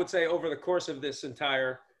 But I would say over the course of this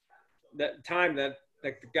entire time that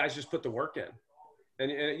the guys just put the work in,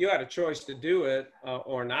 and you had a choice to do it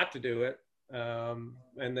or not to do it,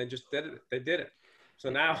 and they just did it. They did it.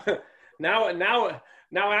 So now,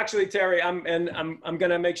 actually, Terry, I'm going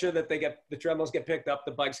to make sure that the treadmills get picked up,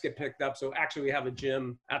 the bikes get picked up. So actually, we have a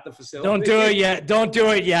gym at the facility. Don't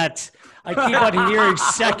do it yet. I keep on hearing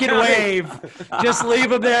second wave. Just leave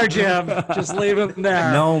them there, Jim. Just leave them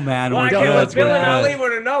there. No, man. Well, Bill and Ali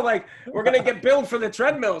want to know, like, we're going to get billed for the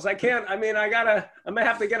treadmills. I'm going to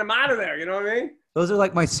have to get them out of there. You know what I mean? Those are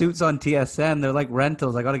like my suits on TSN. They're like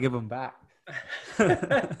rentals. I got to give them back.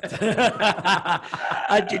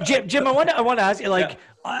 Jim, I want to ask you, like,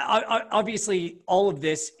 obviously, all of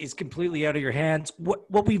this is completely out of your hands.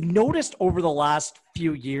 What we've noticed over the last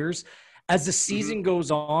few years, as the season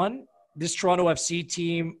goes on, this Toronto FC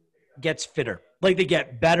team gets fitter. Like, they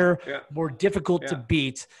get better, more difficult to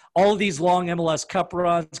beat. All of these long MLS Cup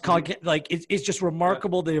runs, like, it's just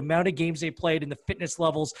remarkable the amount of games they played and the fitness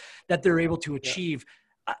levels that they're able to achieve.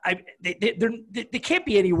 They can't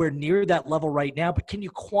be anywhere near that level right now, but can you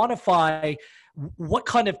quantify what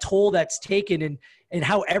kind of toll that's taken and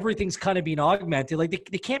how everything's kind of being augmented? Like,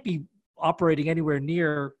 they can't be operating anywhere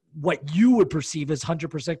near what you would perceive as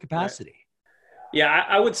 100% capacity. Right. Yeah,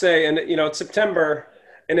 I would say, and it's September,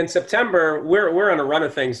 and in September we're on a run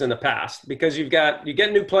of things in the past, because you get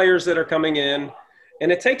new players that are coming in,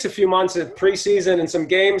 and it takes a few months of preseason and some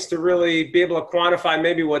games to really be able to quantify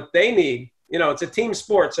maybe what they need. It's a team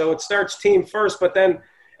sport, so it starts team first, but then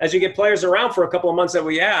as you get players around for a couple of months that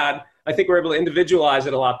we add, I think we're able to individualize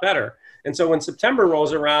it a lot better. And so when September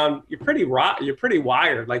rolls around, you're pretty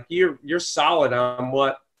wired. Like, you're solid on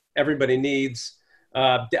what everybody needs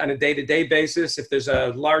on a day-to-day basis. If there's a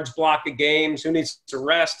large block of games, who needs to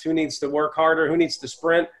rest, who needs to work harder, who needs to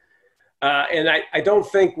sprint. And I don't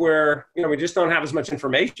think we just don't have as much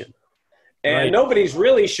information. And nobody's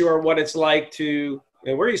really sure what it's like to –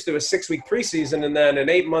 we're used to a 6-week preseason and then an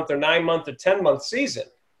 8-month or 9-month or 10-month season.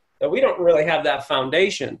 So we don't really have that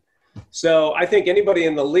foundation. So I think anybody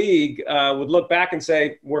in the league would look back and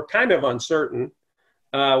say, we're kind of uncertain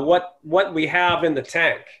what we have in the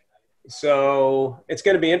tank. So it's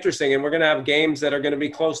going to be interesting, and we're going to have games that are going to be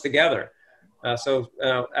close together. So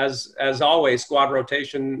as always, squad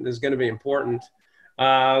rotation is going to be important.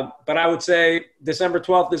 But I would say December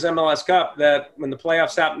 12th is MLS Cup, that when the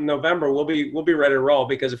playoffs happen in November, we'll be ready to roll,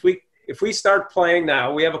 because if we start playing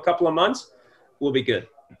now, we have a couple of months, we'll be good.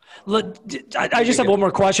 Look, I just have one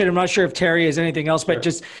more question. I'm not sure if Terry has anything else, but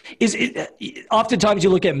just oftentimes you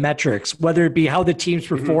look at metrics, whether it be how the team's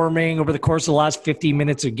performing over the course of the last 15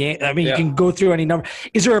 minutes of game. I mean, you can go through any number.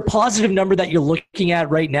 Is there a positive number that you're looking at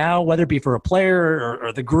right now, whether it be for a player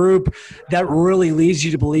or the group, that really leads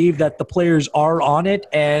you to believe that the players are on it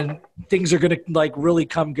and things are going to really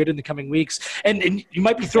come good in the coming weeks? And you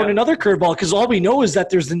might be throwing another curveball, because all we know is that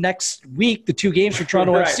there's the next week, the 2 games for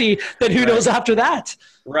Toronto FC, then who knows after that?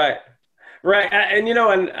 Right.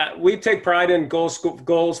 And we take pride in goals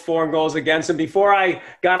for and goals against. And before I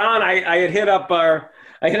got on, I had hit up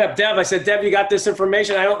Dev. I said, Dev, you got this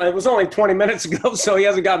information? It was only 20 minutes ago, so he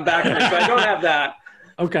hasn't gotten back to me. So I don't have that.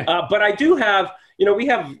 Okay. But I do have, we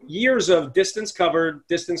have years of distance covered,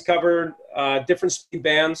 different speed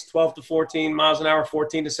bands, 12 to 14 miles an hour,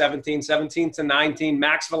 14 to 17, 17 to 19,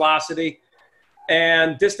 max velocity.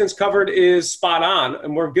 And distance covered is spot on,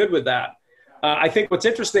 and we're good with that. I think what's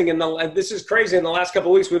interesting, this is crazy, in the last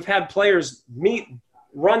couple of weeks, we've had players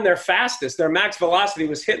run their fastest. Their max velocity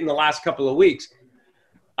was hit in the last couple of weeks.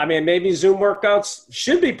 I mean, maybe Zoom workouts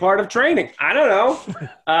should be part of training. I don't know.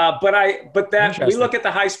 But we look at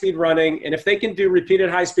the high-speed running, and if they can do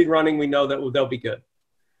repeated high-speed running, we know that they'll be good.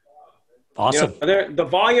 Awesome. The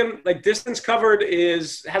volume, like distance covered,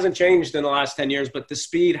 hasn't changed in the last 10 years, but the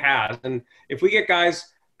speed has. And if we get guys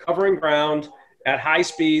covering ground at high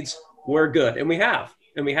speeds, we're good. And we have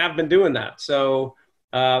been doing that. So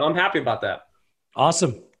I'm happy about that.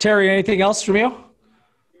 Awesome. Terry, anything else from you?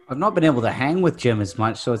 I've not been able to hang with Jim as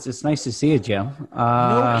much, so it's nice to see you, Jim.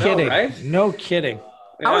 No kidding. Right? No kidding.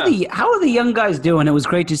 How are the young guys doing? It was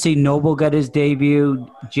great to see Noble get his debut.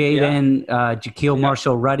 Jaden, Jaquil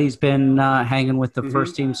Marshall-Ruddy's been hanging with the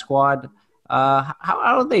first team squad. How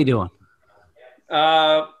are they doing?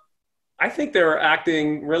 I think they're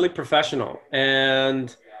acting really professional,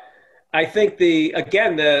 and I think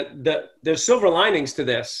there's silver linings to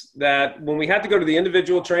this, that when we had to go to the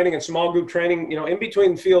individual training and small group training, in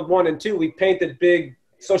between field 1 and 2, we painted big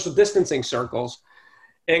social distancing circles.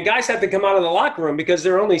 And guys had to come out of the locker room because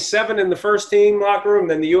there were only 7 in the first team locker room,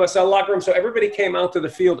 then the USL locker room. So everybody came out to the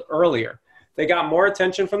field earlier. They got more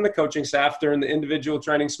attention from the coaching staff during the individual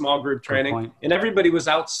training, small group training, and everybody was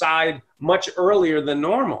outside much earlier than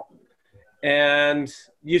normal. And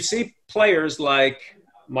you see players like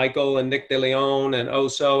Michael and Nick De Leon and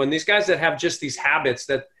Oso and these guys that have just these habits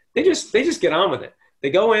that they just get on with it. They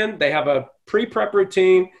go in, they have a pre-prep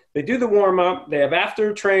routine, they do the warm-up, they have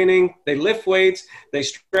after training, they lift weights, they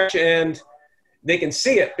stretch, and they can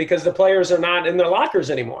see it because the players are not in their lockers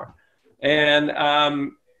anymore. And I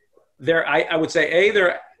would say,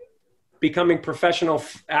 they're becoming professional,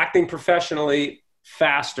 acting professionally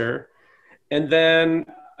faster. And then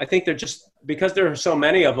I think they're just, because there are so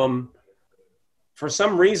many of them, for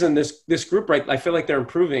some reason, this group, right, I feel like they're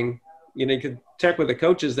improving you can check with the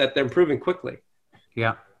coaches that they're improving quickly.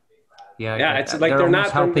 Yeah. Yeah, it's like they're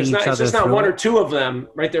not helping each other. It's just not one or two of them,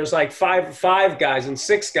 right? There's like five guys and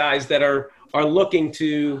 6 guys that are looking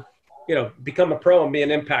to, become a pro and be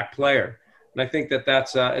an impact player. And I think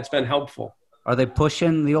that's it's been helpful. Are they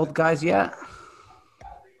pushing the old guys yet?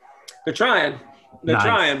 They're trying. Nice.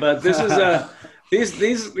 Trying, but this is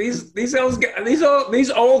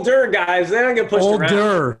these older guys. They don't get pushed around.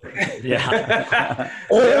 Older, yeah.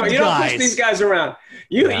 Old you don't push these guys around.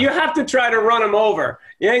 You have to try to run them over.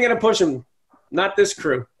 You ain't gonna push them. Not this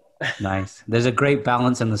crew. Nice. There's a great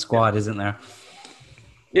balance in the squad, isn't there?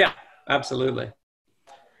 Yeah, absolutely.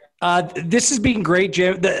 This has been great,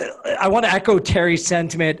 Jim. I want to echo Terry's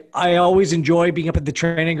sentiment. I always enjoy being up at the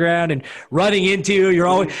training ground and running into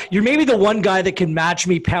you. You're maybe the one guy that can match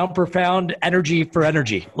me pound per pound, energy for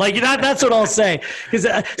energy. Like that's what I'll say. Because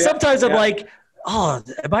sometimes I'm like, oh,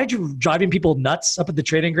 am I driving people nuts up at the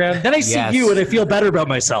training ground? Then I see you and I feel better about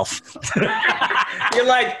myself. You're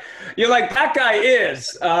like that guy is.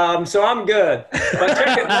 So I'm good. But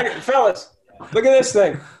check it, fellas. Look at this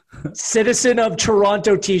thing. Citizen of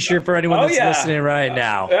Toronto T-shirt for anyone that's listening right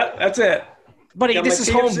now. Yeah, that's it. Buddy, this is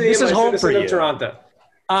home. This is home for you. Toronto.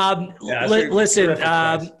 Listen,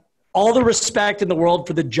 all the respect in the world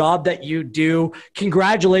for the job that you do.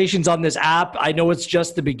 Congratulations on this app. I know it's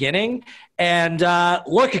just the beginning. And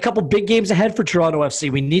look, a couple big games ahead for Toronto FC.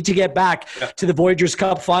 We need to get back to the Voyageurs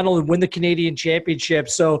Cup final and win the Canadian Championship.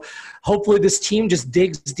 So hopefully this team just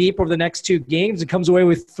digs deep over the next 2 games and comes away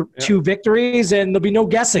with 2 victories, and there'll be no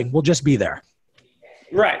guessing. We'll just be there.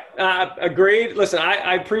 Right. Agreed. Listen,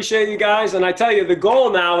 I appreciate you guys. And I tell you, the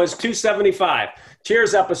goal now is 275.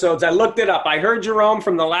 Cheers episodes. I looked it up. I heard Jerome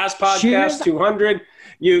from the last podcast, Cheers. 200.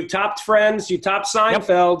 You topped Friends. You topped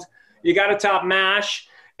Seinfeld. Yep. You got to top MASH.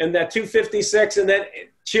 And that 256. And then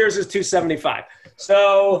Cheers is 275.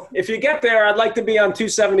 So if you get there, I'd like to be on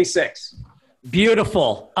 276.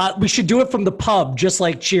 Beautiful. We should do it from the pub, just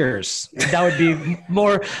like Cheers. That would be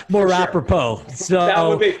more apropos. So that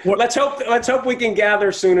would be. Let's hope we can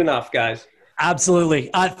gather soon enough, guys.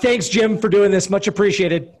 Absolutely. Thanks, Jim, for doing this. Much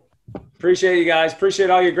appreciated. Appreciate you guys.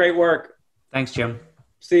 Appreciate all your great work. Thanks, Jim.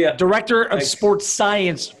 See ya. Director of Sports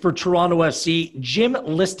Science for Toronto FC, Jim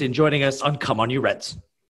Liston, joining us on Come On You Reds.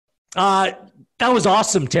 That was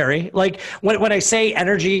awesome, Terry. Like when I say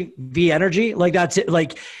energy v energy, like that's it.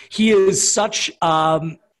 Like he is such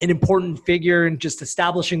an important figure in just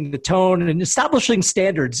establishing the tone and establishing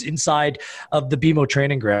standards inside of the BMO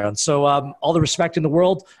training ground. So all the respect in the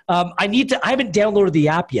world. I haven't downloaded the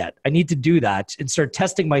app yet. I need to do that and start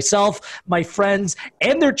testing myself, my friends,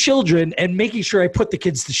 and their children, and making sure I put the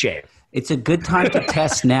kids to shame. It's a good time to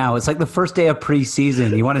test now. It's like the first day of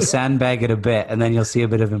preseason. You want to sandbag it a bit, and then you'll see a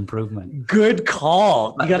bit of improvement. Good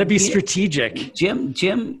call. You got to be strategic.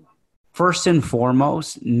 Jim, first and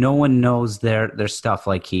foremost, no one knows their stuff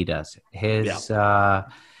like he does. His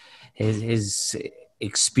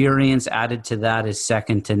experience added to that is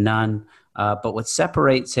second to none. But what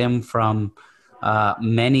separates him from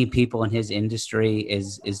many people in his industry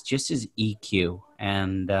is just his EQ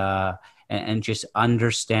and just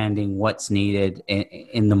understanding what's needed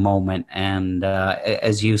in the moment. And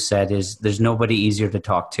as you said, there's nobody easier to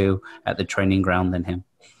talk to at the training ground than him.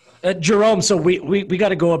 Jerome, so we got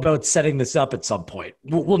to go about setting this up at some point.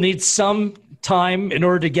 We'll need some time in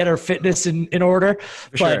order to get our fitness in order.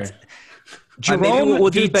 But sure. Jerome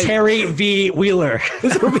we'll v. Terry v. Wheeler.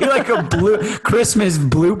 This will be like a Christmas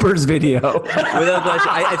bloopers video. Without question,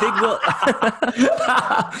 I think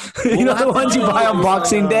we'll the ones you buy on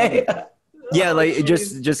Boxing Day? Yeah, like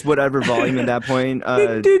just whatever volume at that point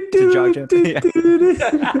to jog jump. Yeah.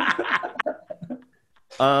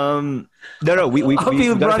 No, we gotta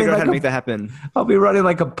figure out how to make that happen. I'll be running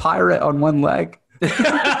like a pirate on one leg. We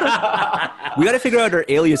got to figure out our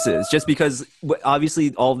aliases, just because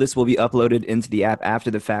obviously all of this will be uploaded into the app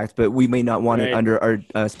after the fact, but we may not want it under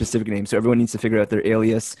our specific name. So everyone needs to figure out their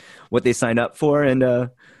alias, what they signed up for, and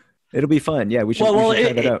it'll be fun. Yeah, we should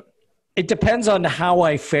try that out. It depends on how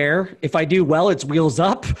I fare. If I do well, it's wheels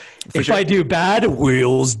up. If I do bad,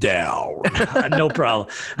 wheels down. No problem.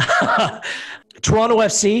 Toronto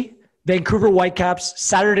FC, Vancouver Whitecaps,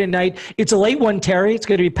 Saturday night. It's a late one, Terry. It's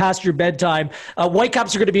going to be past your bedtime.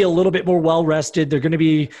 Whitecaps are going to be a little bit more well-rested. They're going to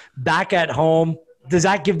be back at home. Does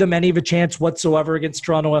that give them any of a chance whatsoever against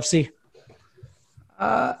Toronto FC?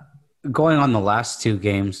 Going on the last 2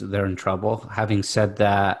 games, they're in trouble. Having said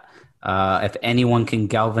that, if anyone can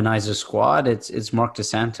galvanize a squad, it's Mark Dos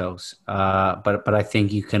Santos. But I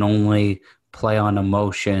think you can only play on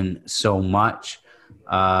emotion so much.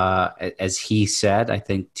 As he said, I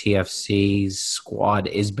think TFC's squad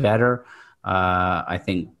is better. I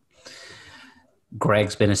think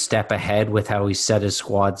Greg's been a step ahead with how he set his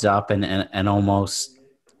squads up and almost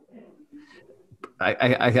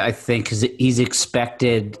I think he's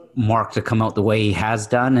expected Mark to come out the way he has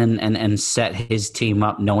done and set his team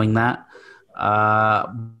up knowing that.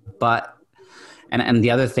 But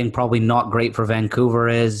the other thing probably not great for Vancouver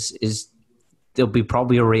is there'll be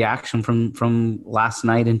probably a reaction from last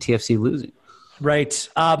night in TFC losing. Right.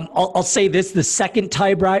 I'll say this: the second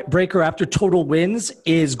tiebreaker after total wins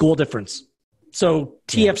is goal difference. So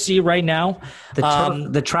TFC right now,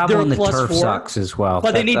 the travel on the turf sucks as well.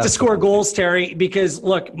 But they need to score goals, Terry, because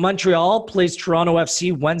look, Montreal plays Toronto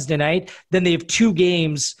FC Wednesday night. Then they have 2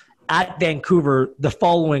 games at Vancouver the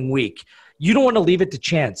following week. You don't want to leave it to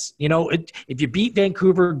chance. You know, if you beat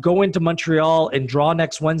Vancouver, go into Montreal and draw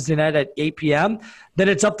next Wednesday night at 8 p.m., then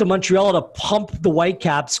it's up to Montreal to pump the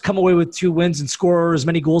Whitecaps, come away with 2 wins, and score as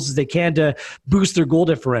many goals as they can to boost their goal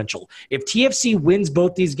differential. If TFC wins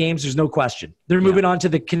both these games, there's no question. They're moving on to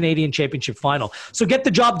the Canadian Championship final. So get the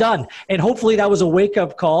job done. And hopefully that was a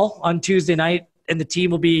wake-up call on Tuesday night, and the team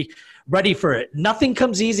will be ready for it. Nothing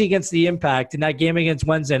comes easy against the Impact in that game against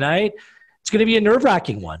Wednesday night. It's going to be a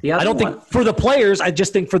nerve-wracking one. I don't think for the players. I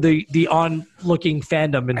just think for the on-looking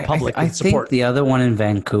fandom and public I support. think the other one in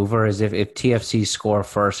Vancouver is if TFC score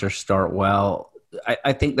first or start well,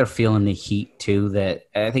 I think they're feeling the heat too. That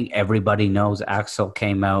I think everybody knows. Axel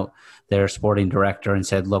came out, their sporting director, and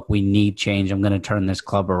said, look, we need change. I'm going to turn this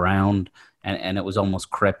club around. And it was almost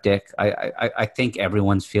cryptic. I think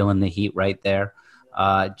everyone's feeling the heat right there.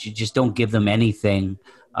 You just don't give them anything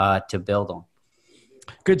to build on.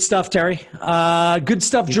 Good stuff, Terry. Good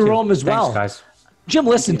stuff, Jerome, as well. Thanks, guys. Jim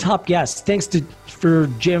Liston, top guest. Thanks for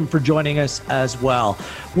Jim for joining us as well.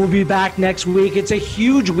 We'll be back next week. It's a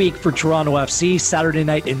huge week for Toronto FC. Saturday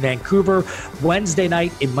night in Vancouver, Wednesday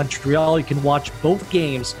night in Montreal. You can watch both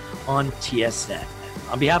games on TSN.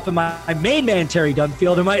 On behalf of my main man, Terry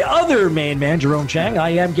Dunfield, and my other main man, Jerome Chang, I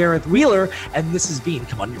am Gareth Wheeler, and this has been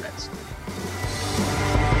Come On Your Reds.